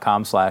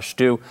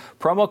 blazetv.com/Stu.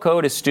 Promo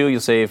code is Stu.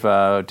 You'll save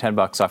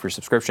 $10 off your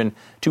subscription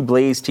to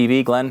Blaze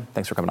TV. Glenn,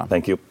 thanks for coming on.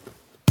 Thank you.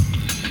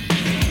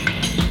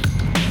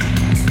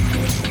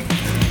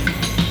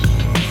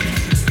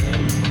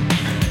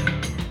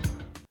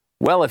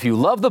 Well, if you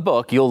love the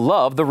book, you'll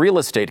love the real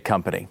estate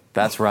company.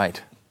 That's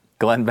right.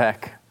 Glenn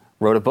Beck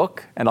wrote a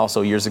book and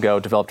also years ago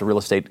developed a real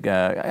estate,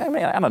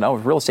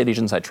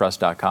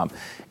 realestateagentsitrust.com.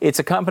 It's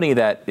a company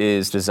that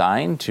is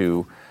designed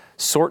to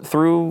sort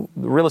through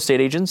real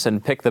estate agents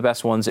and pick the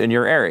best ones in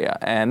your area.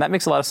 And that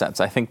makes a lot of sense.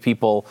 I think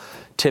people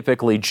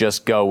typically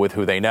just go with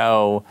who they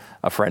know,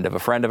 a friend of a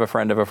friend of a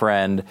friend of a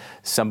friend,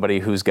 somebody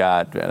who's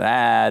got an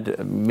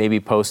ad, maybe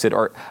posted.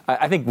 Or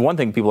I think one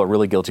thing people are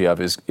really guilty of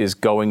is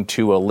going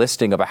to a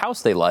listing of a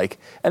house they like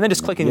and then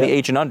just clicking the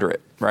agent under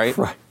it, right?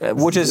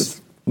 Which is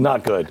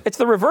not good. It's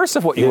the reverse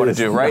of what you want to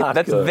do, right?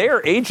 That's good.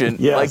 Their agent.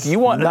 Yes, like you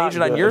want an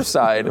agent on your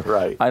side.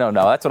 Right. I don't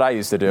know. That's what I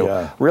used to do.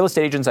 Yeah.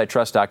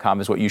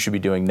 Realestateagentsitrust.com is what you should be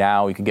doing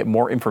now. You can get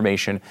more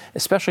information,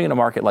 especially in a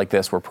market like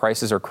this where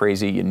prices are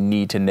crazy. You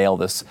need to nail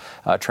this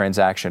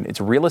transaction. It's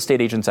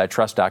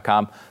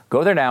realestateagentsitrust.com.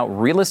 Go there now.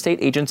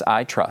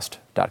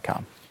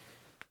 Realestateagentsitrust.com.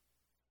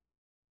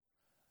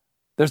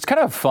 There's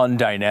kind of a fun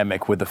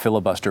dynamic with the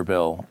filibuster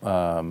bill,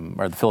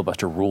 or the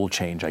filibuster rule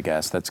change, I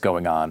guess, that's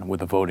going on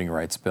with the voting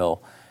rights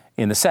bill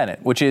in the Senate,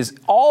 which is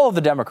all of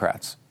the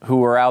Democrats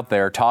who are out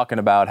there talking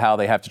about how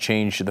they have to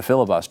change the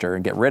filibuster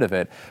and get rid of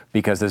it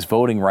because this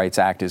Voting Rights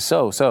Act is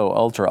so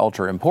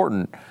ultra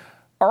important,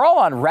 are all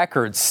on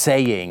record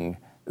saying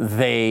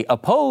they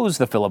oppose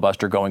the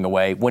filibuster going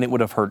away when it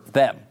would have hurt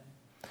them.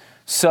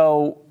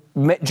 So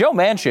Joe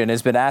Manchin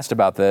has been asked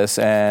about this,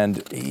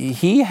 and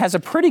he has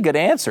a pretty good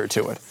answer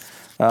to it.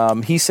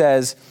 He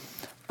says,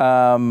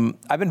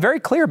 I've been very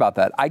clear about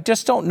that. I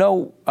just don't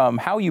know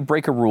how you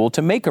break a rule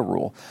to make a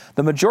rule.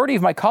 The majority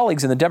of my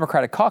colleagues in the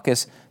Democratic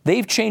caucus,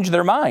 they've changed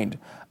their mind.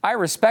 I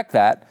respect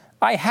that.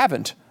 I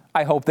haven't.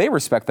 I hope they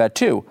respect that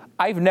too.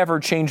 I've never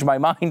changed my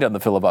mind on the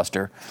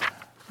filibuster.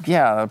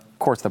 yeah, of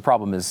course, the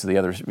problem is the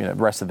others,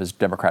 rest of his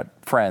Democrat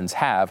friends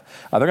have.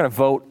 They're going to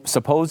vote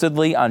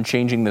supposedly on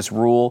changing this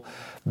rule,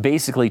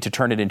 basically to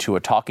turn it into a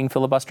talking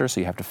filibuster. So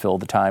you have to fill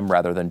the time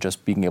rather than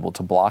just being able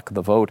to block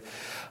the vote.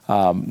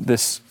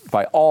 This,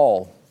 by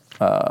all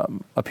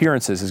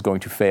appearances, is going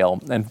to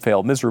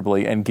fail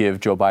miserably and give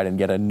Joe Biden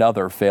yet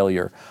another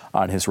failure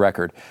on his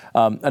record.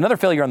 Another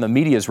failure on the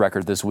media's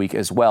record this week,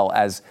 as well,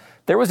 as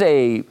there was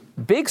a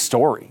big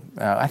story.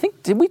 I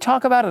think, did we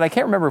talk about it? I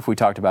can't remember if we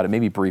talked about it,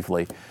 maybe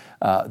briefly,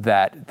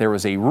 that there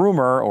was a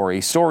rumor or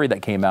a story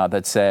that came out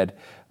that said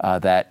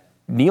that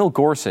Neil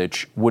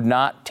Gorsuch would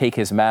not take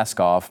his mask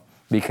off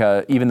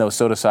because even though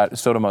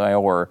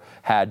Sotomayor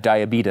had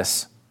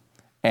diabetes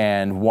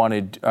and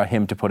wanted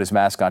him to put his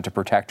mask on to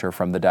protect her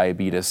from the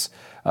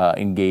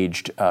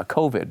diabetes-engaged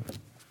COVID.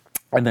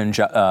 And then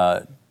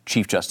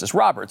Chief Justice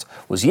Roberts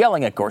was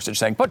yelling at Gorsuch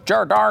saying, "Put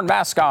your darn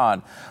mask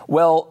on."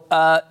 Well,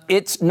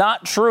 it's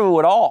not true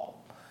at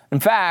all. In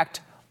fact,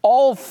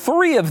 all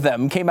three of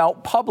them came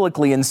out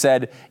publicly and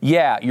said,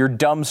 yeah, your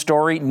dumb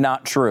story,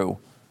 not true.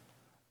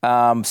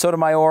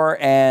 Sotomayor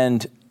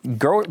and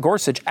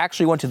Gorsuch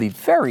actually went to the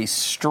very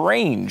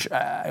strange,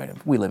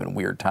 we live in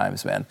weird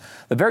times, man,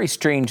 the very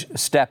strange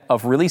step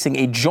of releasing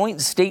a joint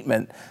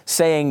statement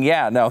saying,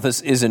 yeah, no, this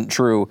isn't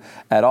true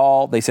at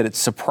all. They said it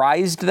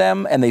surprised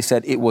them, and they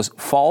said it was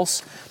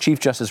false.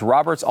 Chief Justice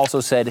Roberts also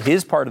said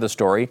his part of the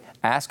story,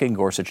 asking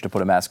Gorsuch to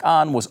put a mask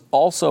on, was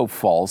also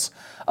false.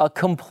 A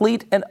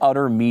complete and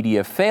utter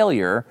media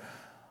failure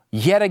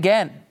yet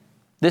again.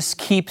 This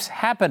keeps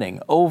happening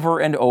over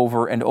and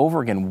over and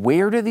over again.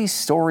 Where do these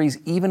stories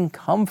even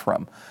come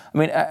from? I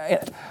mean,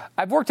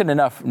 I've worked in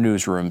enough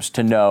newsrooms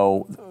to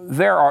know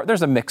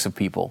there's a mix of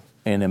people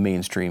in a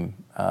mainstream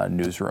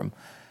newsroom.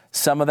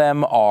 Some of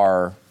them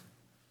are,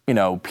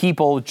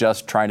 people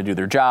just trying to do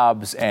their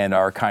jobs and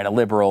are kind of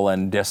liberal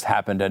and just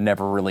happen to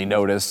never really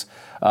notice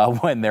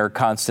when they're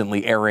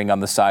constantly erring on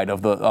the side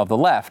of the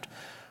left.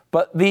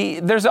 But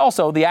there's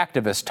also the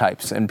activist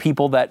types and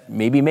people that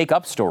maybe make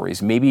up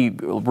stories, maybe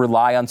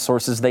rely on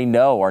sources they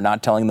know are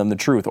not telling them the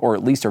truth, or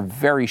at least are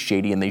very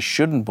shady and they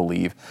shouldn't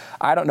believe.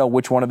 I don't know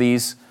which one of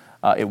these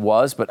it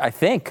was, but I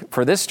think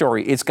for this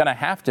story, it's going to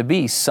have to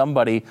be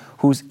somebody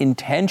who's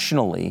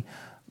intentionally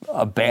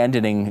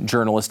abandoning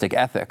journalistic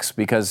ethics,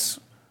 because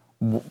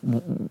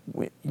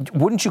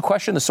wouldn't you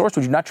question the source?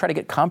 Would you not try to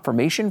get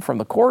confirmation from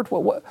the court?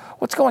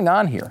 What's going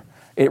on here?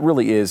 It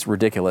really is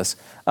ridiculous.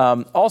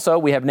 Also,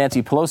 we have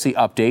Nancy Pelosi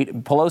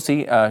update.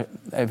 Pelosi,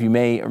 you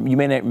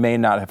may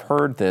not have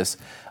heard this,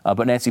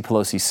 but Nancy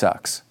Pelosi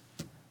sucks.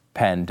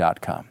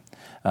 Pen.com.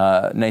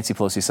 Nancy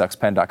Pelosi sucks.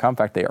 Pen.com. In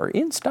fact, they are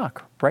in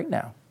stock right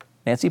now.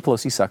 Nancy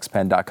Pelosi sucks.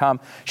 Pen.com.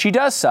 She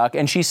does suck,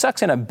 and she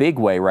sucks in a big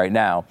way right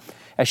now,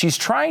 as she's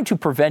trying to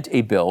prevent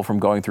a bill from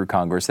going through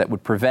Congress that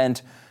would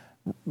prevent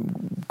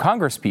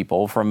Congress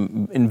people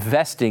from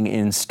investing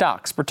in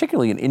stocks,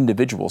 particularly in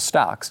individual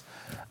stocks,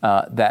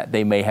 that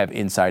they may have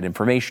inside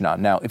information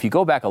on. Now, if you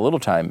go back a little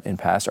time in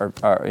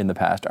the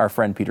past, our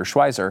friend Peter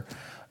Schweizer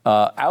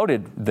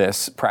outed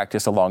this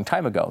practice a long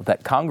time ago,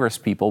 that Congress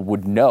people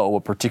would know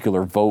a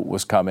particular vote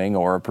was coming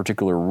or a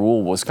particular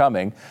rule was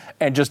coming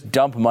and just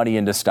dump money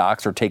into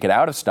stocks or take it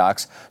out of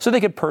stocks so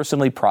they could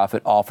personally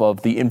profit off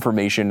of the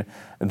information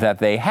that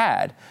they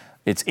had.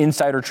 It's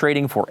insider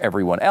trading for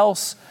everyone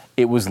else.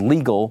 It was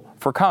legal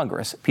for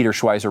Congress. Peter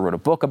Schweizer wrote a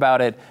book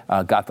about it,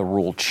 got the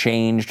rule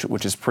changed,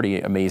 which is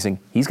pretty amazing.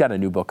 He's got a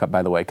new book,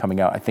 by the way,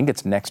 coming out. I think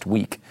it's next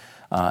week,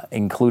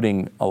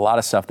 including a lot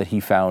of stuff that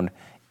he found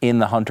in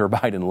the Hunter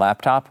Biden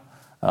laptop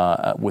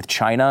with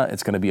China.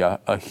 It's going to be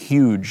a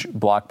huge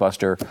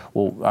blockbuster.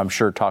 We'll, I'm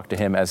sure, talk to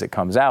him as it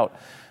comes out.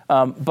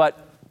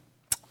 But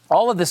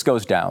all of this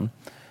goes down.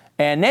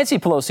 And Nancy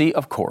Pelosi,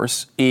 of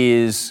course,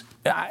 is...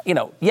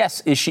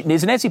 yes,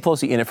 is Nancy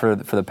Pelosi in it for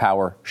the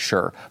power?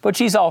 Sure. But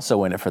she's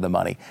also in it for the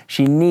money.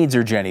 She needs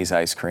her Jenny's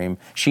ice cream.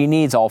 She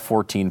needs all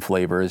 14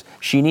 flavors.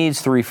 She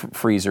needs 3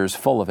 freezers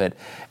full of it.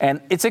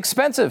 And it's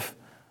expensive.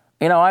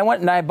 I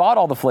went and I bought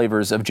all the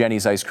flavors of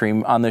Jenny's ice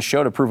cream on this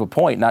show to prove a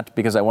point, not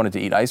because I wanted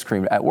to eat ice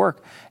cream at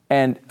work.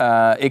 And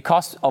it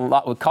cost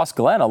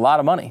Glenn a lot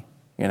of money.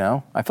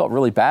 I felt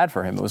really bad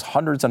for him. It was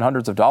hundreds and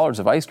hundreds of dollars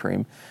of ice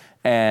cream.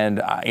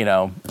 And,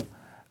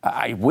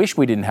 I wish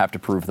we didn't have to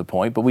prove the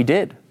point, but we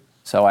did.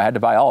 So I had to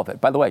buy all of it.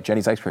 By the way,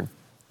 Jenny's ice cream,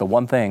 the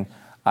one thing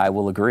I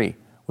will agree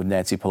with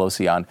Nancy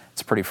Pelosi on,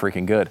 it's pretty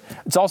freaking good.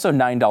 It's also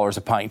 $9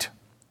 a pint.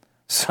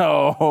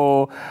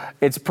 So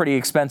it's pretty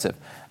expensive.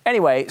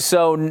 Anyway,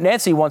 so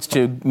Nancy wants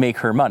to make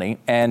her money,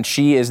 and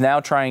she is now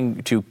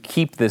trying to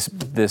keep this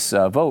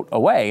vote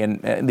away.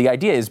 And the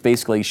idea is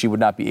basically she would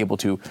not be able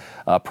to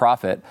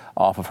profit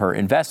off of her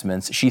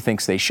investments. She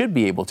thinks they should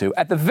be able to.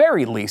 At the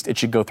very least, it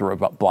should go through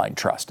a blind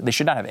trust. They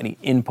should not have any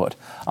input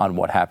on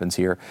what happens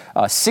here.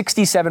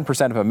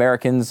 67% of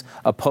Americans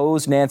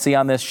oppose Nancy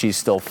on this. She's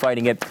still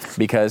fighting it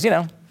because,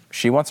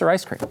 she wants her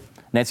ice cream.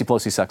 Nancy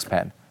Pelosi sucks.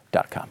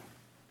 Pen.com.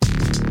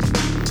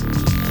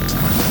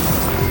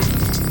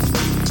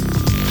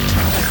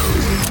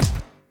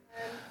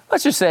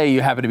 Let's just say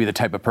you happen to be the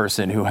type of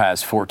person who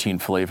has 14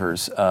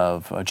 flavors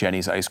of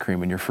Jenny's ice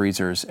cream in your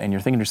freezers, and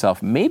you're thinking to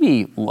yourself,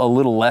 maybe a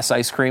little less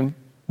ice cream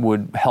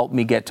would help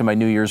me get to my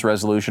New Year's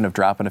resolution of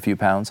dropping a few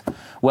pounds.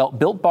 Well,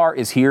 Built Bar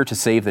is here to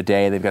save the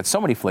day. They've got so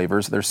many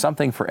flavors. There's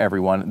something for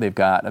everyone. They've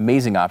got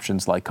amazing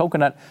options like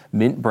coconut,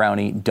 mint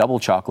brownie, double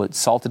chocolate,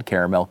 salted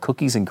caramel,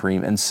 cookies and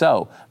cream, and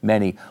so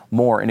many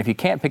more. And if you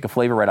can't pick a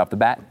flavor right off the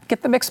bat,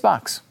 get the mix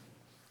box.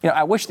 You know,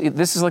 I wish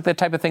this is like the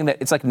type of thing that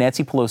it's like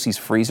Nancy Pelosi's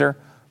freezer,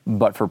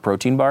 but for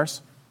protein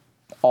bars.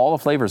 All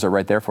the flavors are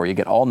right there for you. You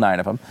get all 9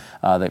 of them.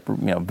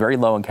 They're very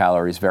low in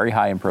calories, very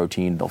high in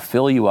protein. They'll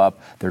fill you up.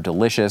 They're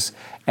delicious.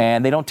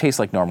 And they don't taste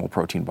like normal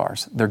protein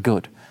bars. They're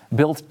good.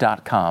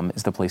 Built.com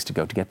is the place to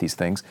go to get these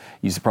things.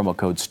 Use the promo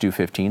code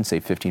STU15,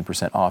 save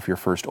 15% off your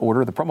first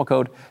order. The promo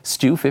code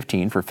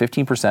STU15 for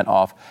 15%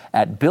 off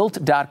at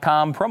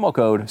Built.com. Promo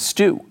code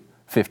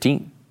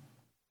STU15.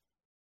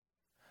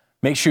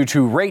 Make sure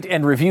to rate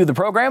and review the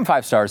program.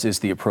 5 stars is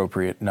the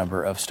appropriate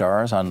number of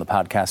stars on the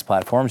podcast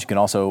platforms. You can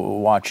also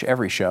watch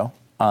every show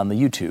on the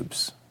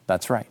YouTubes.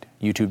 That's right.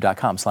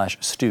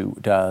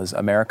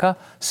 YouTube.com/StuDoesAmerica.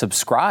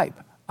 Subscribe.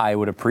 I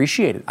would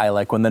appreciate it. I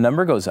like when the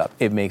number goes up.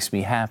 It makes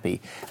me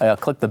happy.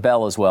 Click the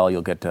bell as well.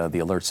 You'll get the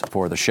alerts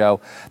for the show.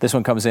 This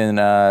one comes in.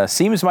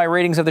 Seems my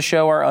ratings of the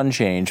show are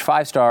unchanged.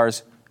 5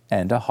 stars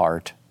and a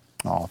heart.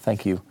 Oh,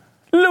 thank you,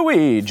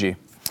 Luigi.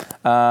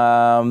 We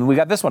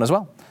got this one as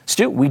well.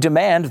 Stu, we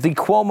demand the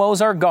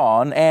Cuomos are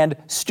gone, and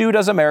Stu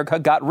Does America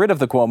got rid of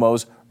the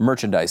Cuomos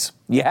merchandise.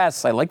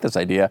 Yes, I like this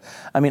idea.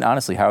 I mean,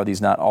 honestly, how are these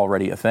not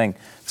already a thing?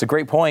 It's a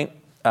great point.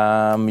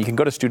 You can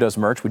go to Stu Does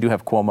merch. We do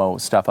have Cuomo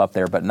stuff up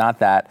there, but not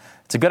that.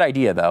 It's a good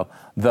idea, though.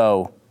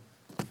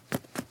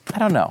 I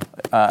don't know.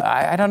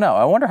 I don't know.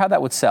 I wonder how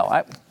that would sell.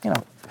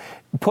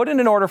 Put in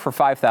an order for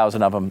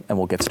 5,000 of them, and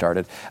we'll get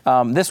started.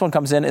 This one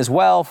comes in as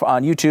well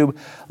on YouTube.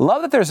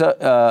 Love that there's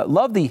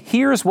love the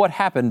Here's What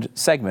Happened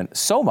segment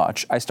so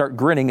much, I start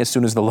grinning as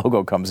soon as the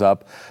logo comes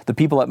up. The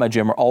people at my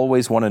gym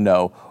always want to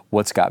know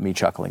what's got me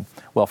chuckling.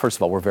 Well, first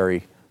of all, we're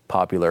very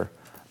popular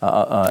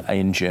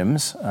in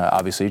gyms,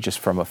 obviously, just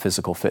from a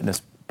physical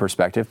fitness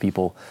perspective.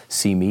 People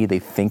see me, they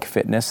think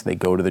fitness, they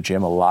go to the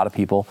gym. A lot of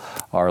people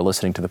are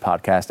listening to the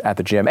podcast at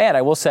the gym. And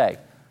I will say,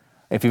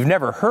 if you've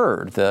never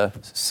heard the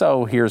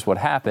So Here's What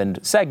Happened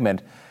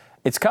segment,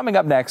 it's coming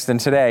up next, and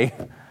today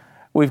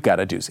we've got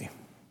a doozy.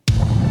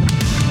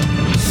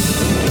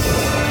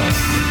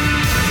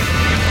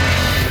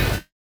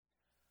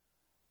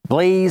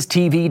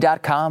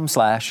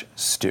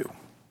 BlazeTV.com/Stu.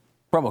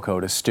 Promo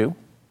code is Stu.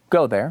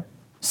 Go there.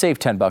 Save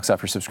 $10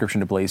 off your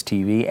subscription to Blaze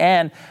TV.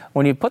 And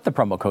when you put the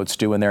promo code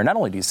Stu in there, not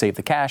only do you save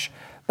the cash,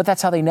 but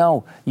that's how they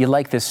know you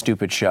like this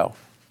stupid show.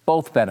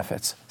 Both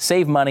benefits.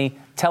 Save money.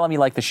 Tell them you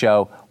like the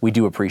show. We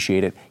do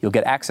appreciate it. You'll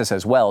get access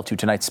as well to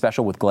tonight's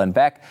special with Glenn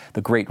Beck,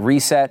 The Great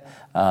Reset,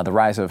 the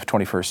rise of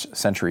 21st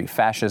century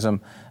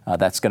fascism.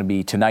 That's going to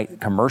be tonight,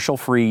 commercial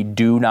free.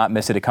 Do not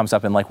miss it. It comes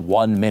up in like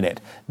 1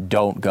 minute.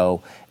 Don't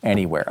go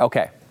anywhere.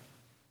 Okay,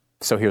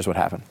 so here's what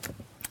happened.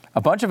 A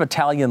bunch of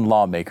Italian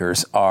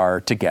lawmakers are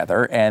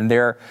together, and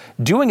they're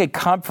doing a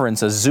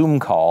conference, a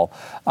Zoom call,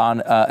 on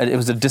it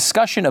was a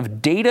discussion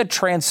of data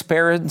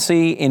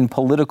transparency in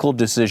political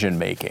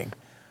decision-making,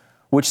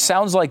 which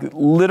sounds like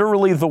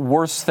literally the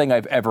worst thing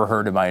I've ever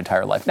heard in my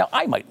entire life. Now,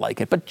 I might like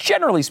it, but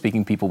generally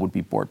speaking, people would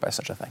be bored by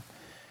such a thing.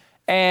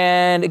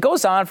 And it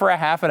goes on for a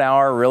half an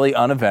hour, really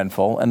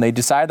uneventful, and they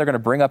decide they're going to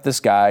bring up this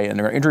guy, and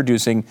they're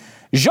introducing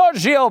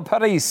Giorgio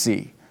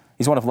Parisi.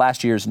 He's one of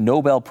last year's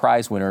Nobel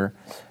Prize winner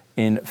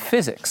in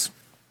physics.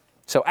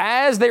 So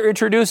as they're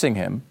introducing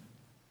him,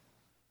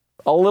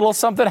 a little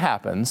something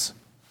happens.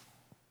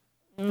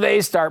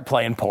 They start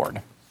playing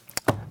porn.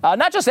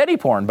 Not just any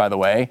porn, by the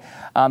way,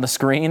 on the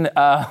screen.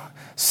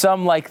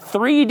 Some like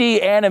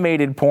 3D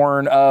animated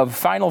porn of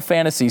Final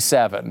Fantasy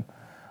VII.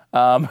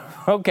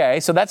 Okay,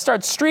 so that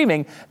starts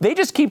streaming. They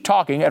just keep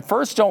talking. At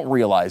first, don't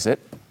realize it.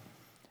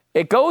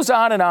 It goes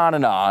on and on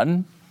and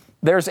on.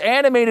 There's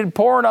animated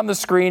porn on the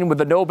screen with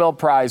the Nobel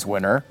Prize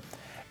winner.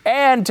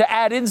 And to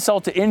add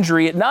insult to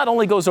injury, it not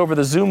only goes over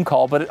the Zoom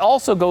call, but it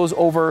also goes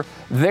over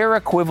their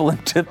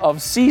equivalent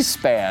of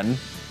C-SPAN.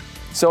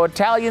 So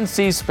Italian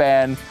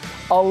C-SPAN,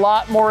 a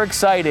lot more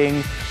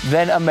exciting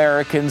than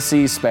American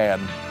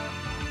C-SPAN.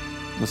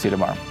 We'll see you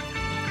tomorrow.